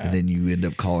 Yeah. And then you end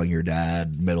up calling your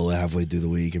dad halfway through the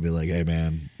week and be like, hey,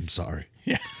 man, I'm sorry.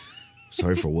 Yeah.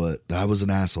 Sorry for what? I was an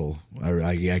asshole.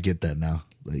 I get that now.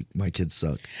 Like, my kids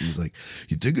suck. He's like,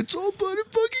 you think it's all fun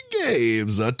and fucking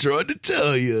games? I tried to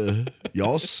tell you.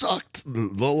 Y'all sucked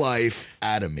the life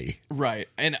out of me. Right.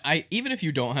 And even if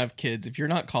you don't have kids, if you're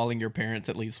not calling your parents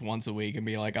at least once a week and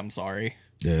be like, I'm sorry,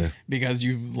 Yeah. because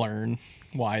you learn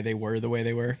why they were the way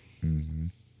they were. Mm-hmm.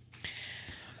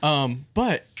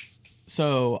 But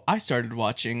so I started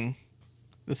watching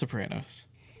The Sopranos.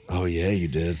 Oh, yeah, you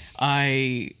did.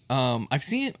 I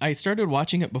started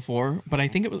watching it before, but I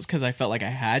think it was because I felt like I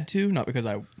had to, not because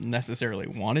I necessarily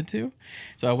wanted to.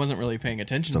 So I wasn't really paying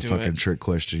attention It's a to fucking it. trick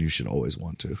question you should always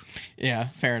want to. Yeah,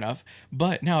 fair enough.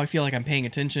 But now I feel like I'm paying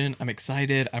attention. I'm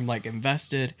excited. I'm like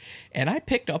invested. And I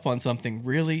picked up on something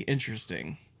really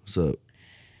interesting. So,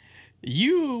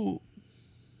 You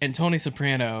and Tony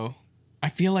Soprano, I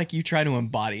feel like you try to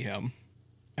embody him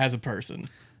as a person.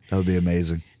 that would be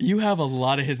amazing. You have a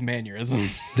lot of his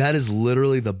mannerisms. That is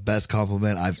literally the best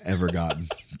compliment I've ever gotten.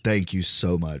 Thank you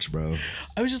so much, bro.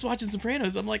 I was just watching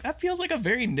Sopranos. I'm like, that feels like a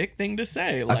very Nick thing to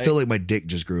say. I feel like my dick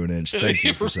just grew an inch. Thank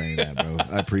you for saying that, bro.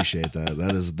 I appreciate that.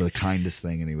 That is the kindest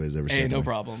thing anybody's ever said. hey, to no me.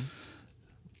 problem.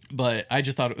 But I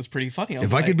just thought it was pretty funny.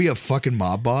 If I could be a fucking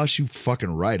mob boss, you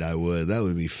fucking right, I would. That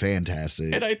would be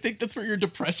fantastic. And I think that's where your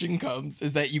depression comes,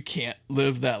 is that you can't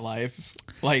live that life.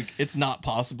 Like, it's not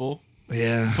possible,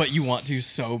 Yeah. but you want to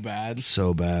so bad.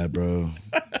 So bad, bro.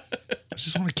 I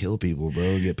just want to kill people, bro,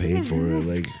 and get paid for it.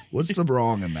 Like, what's the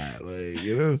wrong in that? Like,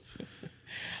 you know?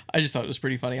 I just thought it was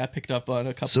pretty funny. I picked up on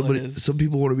a couple of his... Some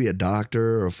people want to be a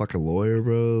doctor or a fucking lawyer,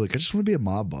 bro. Like, I just want to be a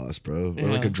mob boss, bro. Or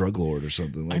like Yeah. a drug lord or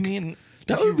something. Like, I mean,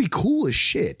 that if would be cool as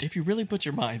shit. if you really put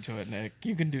your mind to it, Nick,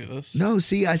 you can do this. No,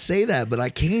 see, I say that, but I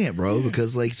can't, bro,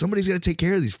 because like somebody's got to take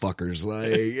care of these fuckers.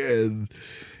 Like, and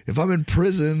if I'm in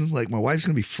prison, like my wife's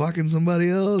gonna be fucking somebody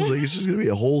else. Like, it's just gonna be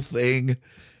a whole thing.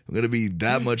 I'm gonna be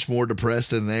that much more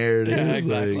depressed in there. Dude. Yeah,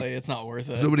 exactly. Like, It's not worth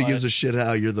it. nobody but- gives a shit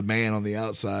how you're the man on the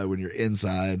outside when you're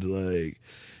inside. Like,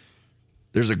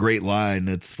 there's a great line.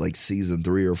 It's like season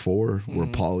 3 or 4 where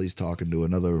Paulie's talking to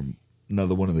another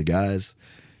one of the guys.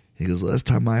 He goes, last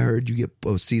time I heard you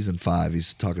get season 5,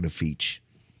 he's talking to Feach.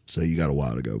 So you got a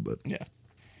while to go, but Yeah.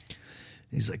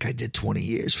 he's like, I did 20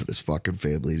 years for this fucking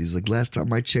family. And he's like, last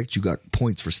time I checked, you got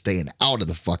points for staying out of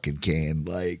the fucking can.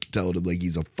 Like, telling him like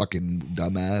he's a fucking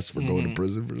dumbass for going to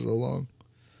prison for so long.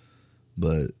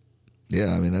 But yeah,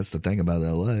 I mean, that's the thing about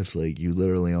that life. Like, you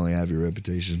literally only have your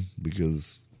reputation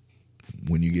because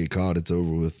when you get caught, it's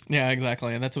over with. Yeah,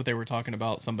 exactly. And that's what they were talking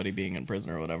about, somebody being in prison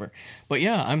or whatever. But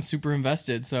yeah, I'm super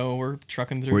invested, so we're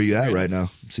trucking through. Where you at Sopranos. right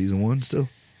now? Season 1 still?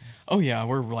 Oh yeah,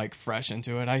 we're like fresh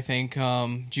into it. I think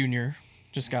Junior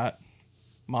just got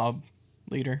mob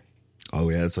leader Oh,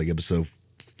 yeah, it's like episode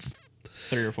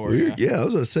 3 or 4. Yeah. Yeah, I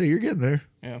was going to say, you're getting there.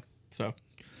 Yeah. So,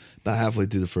 About halfway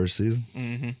through the first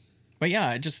season. but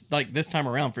yeah, it just like this time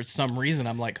around, for some reason,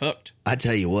 I'm like hooked. I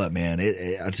tell you what, man.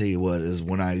 I tell you what is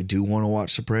when I do want to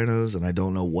watch Sopranos and I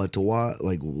don't know what to watch,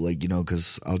 like you know,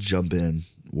 because I'll jump in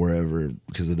wherever,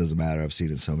 because it doesn't matter. I've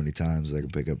seen it so many times. I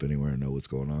can pick up anywhere and know what's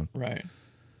going on. Right.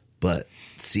 But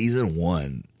season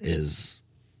 1 is,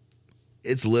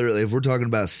 it's literally, if we're talking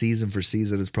about season for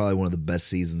season, it's probably one of the best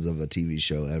seasons of a TV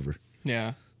show ever.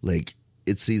 Yeah. Like,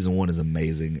 it's season 1 is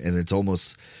amazing, and it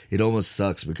almost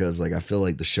sucks because like I feel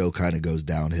like the show kind of goes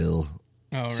downhill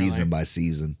season by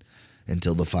season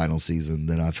until the final season.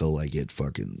 Then I feel like it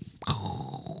fucking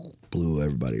blew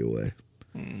everybody away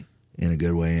in a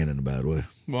good way and in a bad way.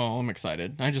 Well, I'm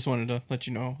excited. I just wanted to let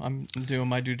you know I'm doing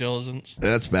my due diligence.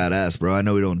 That's badass, bro. I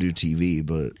know we don't do TV,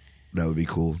 but that would be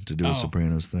cool to do a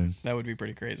Sopranos thing. That would be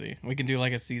pretty crazy. We can do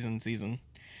like a season.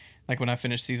 Like when I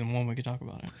finish season 1, we could talk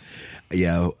about it.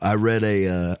 Yeah, I read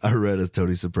a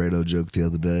Tony Soprano joke the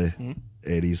other day,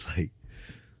 and he's like,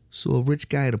 "So a rich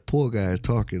guy and a poor guy are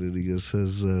talking, and he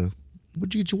says,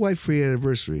 what'd you get your wife for your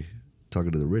anniversary?"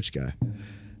 Talking to the rich guy.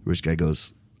 Rich guy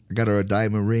goes, "I got her a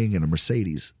diamond ring and a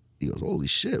Mercedes." He goes, "Holy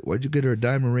shit, why'd you get her a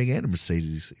diamond ring and a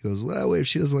Mercedes?" He goes, "Well, if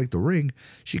she doesn't like the ring,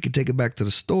 she can take it back to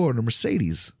the store in a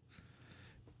Mercedes."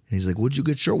 And he's like, "What'd you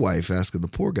get your wife?" Asking the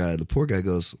poor guy. The poor guy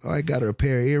goes, "Oh, I got her a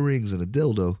pair of earrings and a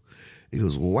dildo." He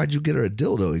goes, "Well, why'd you get her a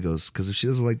dildo?" He goes, "Because if she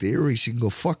doesn't like the earrings, she can go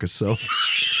fuck herself."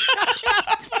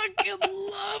 I fucking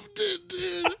loved it,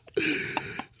 dude.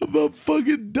 I'm about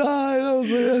fucking dying. I was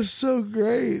like, that's so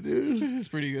great, dude. It's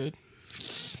pretty good.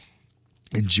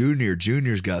 And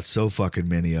Junior's got so fucking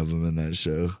many of them in that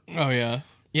show. Oh, yeah.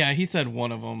 Yeah, he said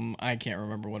one of them. I can't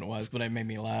remember what it was, but it made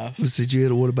me laugh. Did you hear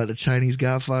the one about the Chinese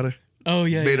Godfather? Oh,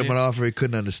 yeah. Made him an offer he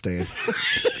couldn't understand.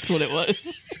 That's what it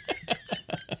was.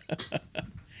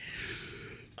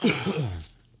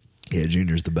 Yeah,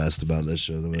 Junior's the best about this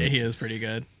show. He is pretty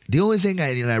good. The only thing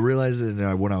I realized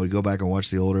when I would go back and watch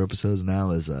the older episodes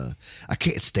now is I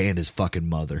can't stand his fucking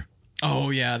mother.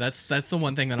 Oh yeah, that's the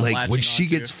one thing that I'm like when she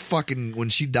onto. gets when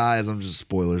she dies. I'm just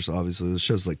spoilers. Obviously, the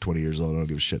show's like 20 years old. I don't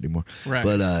give a shit anymore. Right.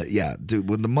 But yeah, dude,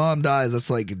 when the mom dies, that's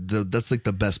like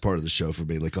the best part of the show for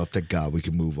me. Like, oh, thank God we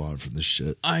can move on from this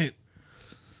shit.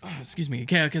 Excuse me.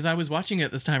 Yeah, because I was watching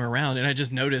it this time around, and I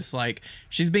just noticed like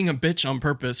she's being a bitch on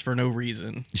purpose for no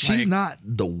reason. She's not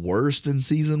the worst in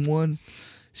season 1.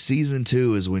 Season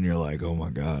 2 is when you're like, oh my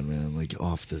God, man, like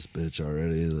off this bitch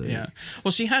already. Like, yeah.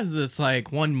 Well, she has this like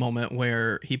one moment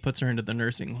where he puts her into the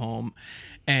nursing home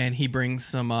and he brings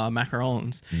some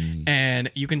macarons and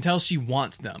you can tell she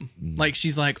wants them. Like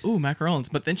she's like, ooh,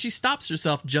 macarons. But then she stops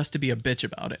herself just to be a bitch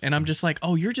about it. And I'm just like,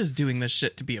 oh, you're just doing this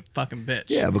shit to be a fucking bitch.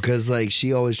 Yeah, because like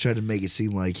she always tried to make it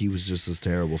seem like he was just this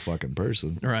terrible fucking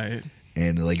person. Right.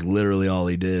 And like literally all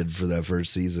he did for that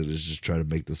first season is just try to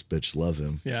make this bitch love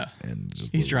him. Yeah. And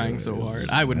just he's trying so hard.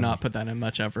 I would not put that in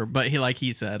much effort, but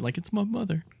he said, like, it's my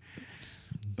mother.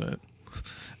 But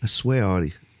I swear,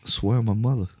 Artie, I swear on my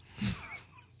mother.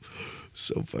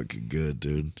 So fucking good,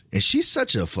 dude. And she's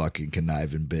such a fucking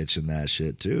conniving bitch in that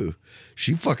shit too.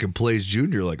 She fucking plays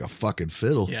Junior like a fucking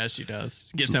fiddle. Yeah, she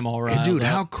does. Gets him all right. And dude,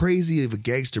 how crazy of a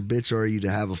gangster bitch are you to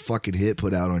have a fucking hit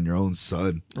put out on your own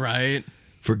son? Right.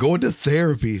 For going to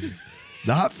therapy,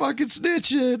 not fucking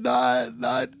snitching,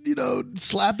 not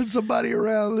slapping somebody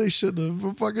around. They shouldn't have.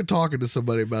 For fucking talking to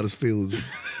somebody about his feelings.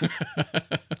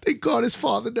 Thank God his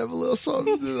father never let us on.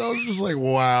 I was just like,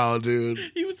 wow, dude.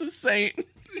 He was a saint.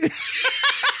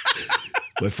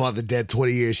 My father dead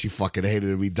 20 years. She fucking hated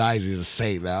him. He dies. He's a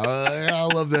saint now. I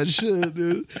love that shit,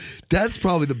 dude. That's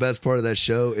probably the best part of that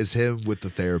show is him with the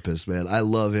therapist, man. I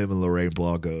love him and Lorraine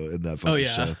Blanco in that fucking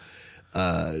show.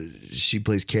 She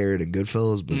plays Karen in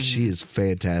Goodfellas, but she is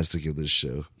fantastic in this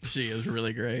show. She is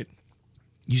really great.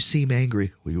 You seem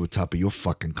angry. Well, you were top of your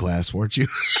fucking class, weren't you?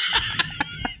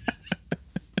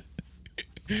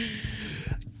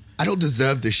 I don't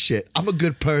deserve this shit. I'm a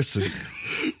good person.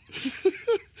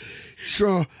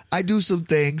 Sure, I do some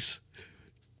things,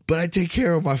 but I take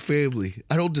care of my family.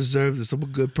 I don't deserve this. I'm a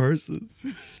good person.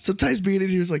 Sometimes being in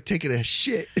here is like taking a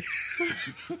shit.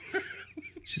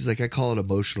 She's like, I call it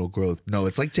emotional growth. No,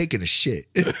 it's like taking a shit.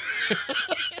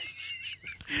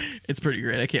 It's pretty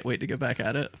great. I can't wait to get back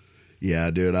at it.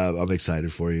 Yeah, dude, I'm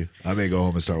excited for you. I may go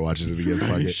home and start watching it again.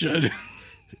 Fuck it. Should.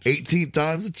 18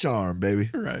 times a charm,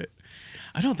 baby. Right.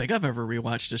 I don't think I've ever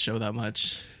rewatched a show that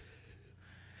much.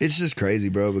 It's just crazy,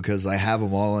 bro, because I have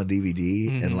them all on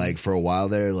DVD, and like for a while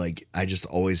there, like I just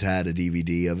always had a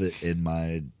DVD of it in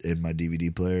my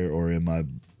DVD player or in my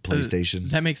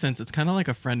PlayStation. That makes sense. It's kind of like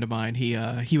a friend of mine.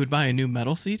 He would buy a new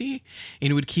metal CD and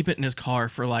he would keep it in his car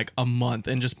for like a month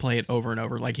and just play it over and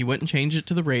over. Like he wouldn't change it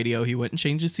to the radio. He wouldn't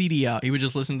change the CD out. He would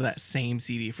just listen to that same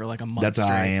CD for like a month. That's straight.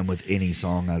 how I am with any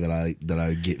song that I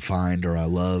find or I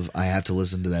love. I have to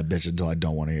listen to that bitch until I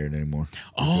don't want to hear it anymore.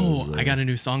 Because, I got a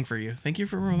new song for you. Thank you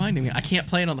for reminding me. I can't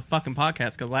play it on the fucking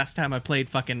podcast because last time I played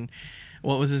fucking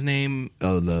what was his name?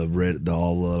 Oh, the red, the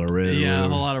all lot of red. Yeah, a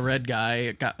whole lot of red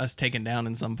guy got us taken down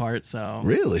in some parts. So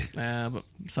Really? but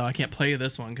so I can't play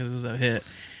this one because it's a hit.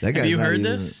 That Have guy's you not heard even-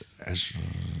 this?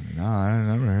 No, I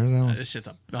never heard that one. This shit's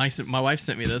my wife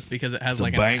sent me this because it has It's a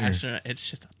like banger. an astronaut. It's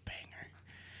just a banger.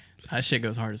 That shit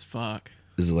goes hard as fuck.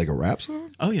 Is it like a rap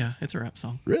song? Oh yeah, it's a rap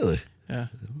song. Really? Yeah,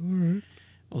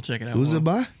 we'll check it out. Who's it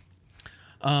by?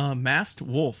 Masked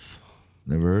Wolf.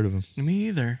 Never heard of him. Me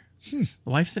either. The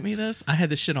wife sent me this. I had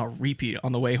this shit on repeat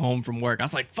on the way home from work. I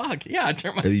was like, "Fuck yeah!" I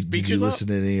turned my Did you speakers listen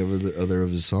up. to any of the other of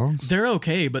his songs? They're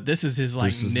okay, but this is his like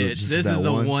This is the- niche. this is This is that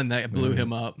the one? one that blew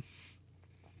him up.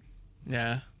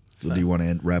 Yeah. So do you want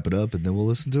to wrap it up and then we'll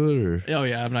listen to it, or? Oh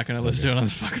yeah, I'm not gonna listen to it on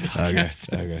this fucking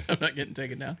podcast. Okay. I'm not getting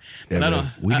taken down. Yeah, But I man,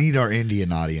 don't. we need our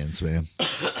Indian audience, man,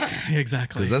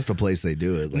 Exactly. because that's the place they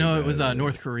do it. Like No, it that. was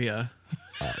North Korea.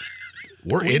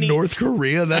 We're we in need- North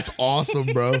Korea. That's awesome,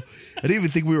 bro. I didn't even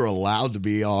think we were allowed to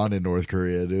be on in North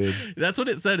Korea, dude. That's what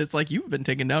it said. It's like you've been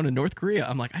taken down in North Korea.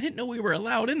 I'm like, I didn't know we were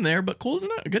allowed in there, but cool to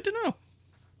know. Good to know.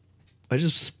 I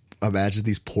just imagine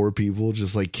these poor people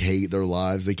just like hate their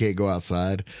lives. They can't go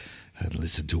outside. And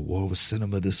listen to War with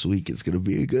Cinema this week. It's going to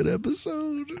be a good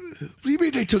episode. What do you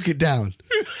mean they took it down?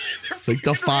 Like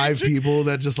the 5 people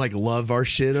that just like love our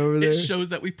shit over there. It shows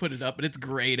that we put it up, but it's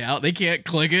grayed out. They can't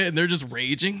click it, and they're just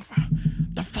raging.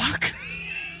 The fuck?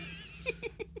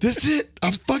 That's it.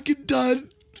 I'm fucking done.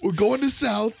 We're going to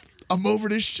South. I'm over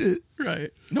this shit.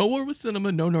 Right. No War with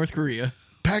Cinema, no North Korea.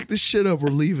 Pack this shit up. We're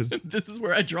leaving. This is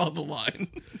where I draw the line.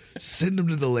 Send them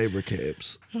to the labor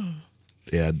camps.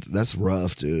 Yeah, that's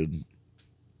rough, dude.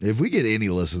 If we get any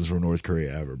lessons from North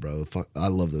Korea ever, bro, fuck, I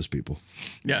love those people.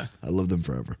 Yeah. I love them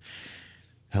forever.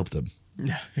 Help them.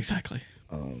 Yeah, exactly.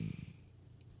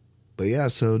 But yeah,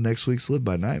 so next week's Live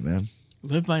by Night, man.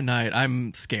 Live by Night.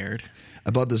 I'm scared. I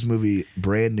bought this movie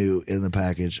brand new in the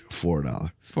package,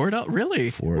 $4. $4?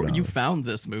 Really? $4. You found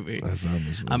this movie. I found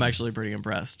this movie. I'm actually pretty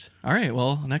impressed. All right.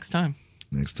 Well, next time.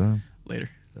 Next time. Later.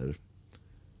 Later.